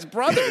this guy's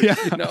brothers.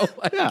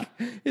 Yeah.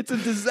 It's a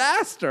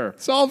disaster.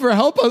 Solver,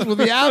 help us with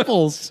the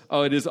apples.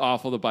 It is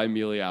awful to buy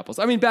mealy apples.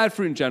 I mean, bad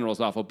fruit in general is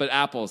awful, but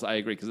apples, I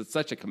agree, because it's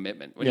such a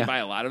commitment. When you buy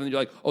a lot of them, you're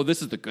like,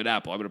 this is the good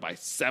apple. I'm going to buy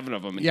 7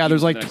 of them. Yeah,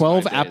 there's like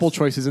 12 apple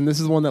choices, and this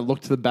is the one that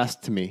looked the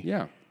best to me.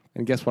 Yeah.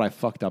 And guess what? I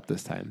fucked up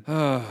this time.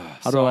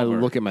 How do I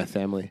look at my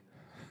family?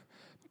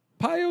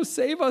 Pio,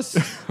 save us.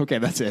 Okay,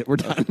 that's it. We're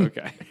done.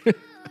 Okay.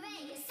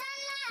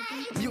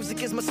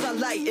 Music is my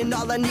sunlight, and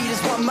all I need is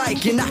one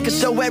mic. And I can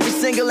show every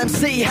single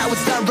MC how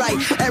it's done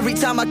right. Every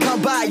time I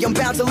come by, I'm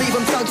bound to leave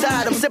them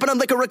tongue-tied. I'm sipping on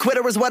liquor, a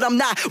quitter is what I'm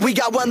not. We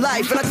got one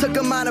life, and I took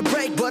a minor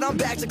break, but I'm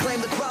back to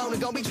claim the throne.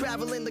 And gonna be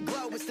traveling the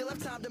globe, and still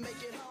have time to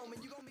make it home.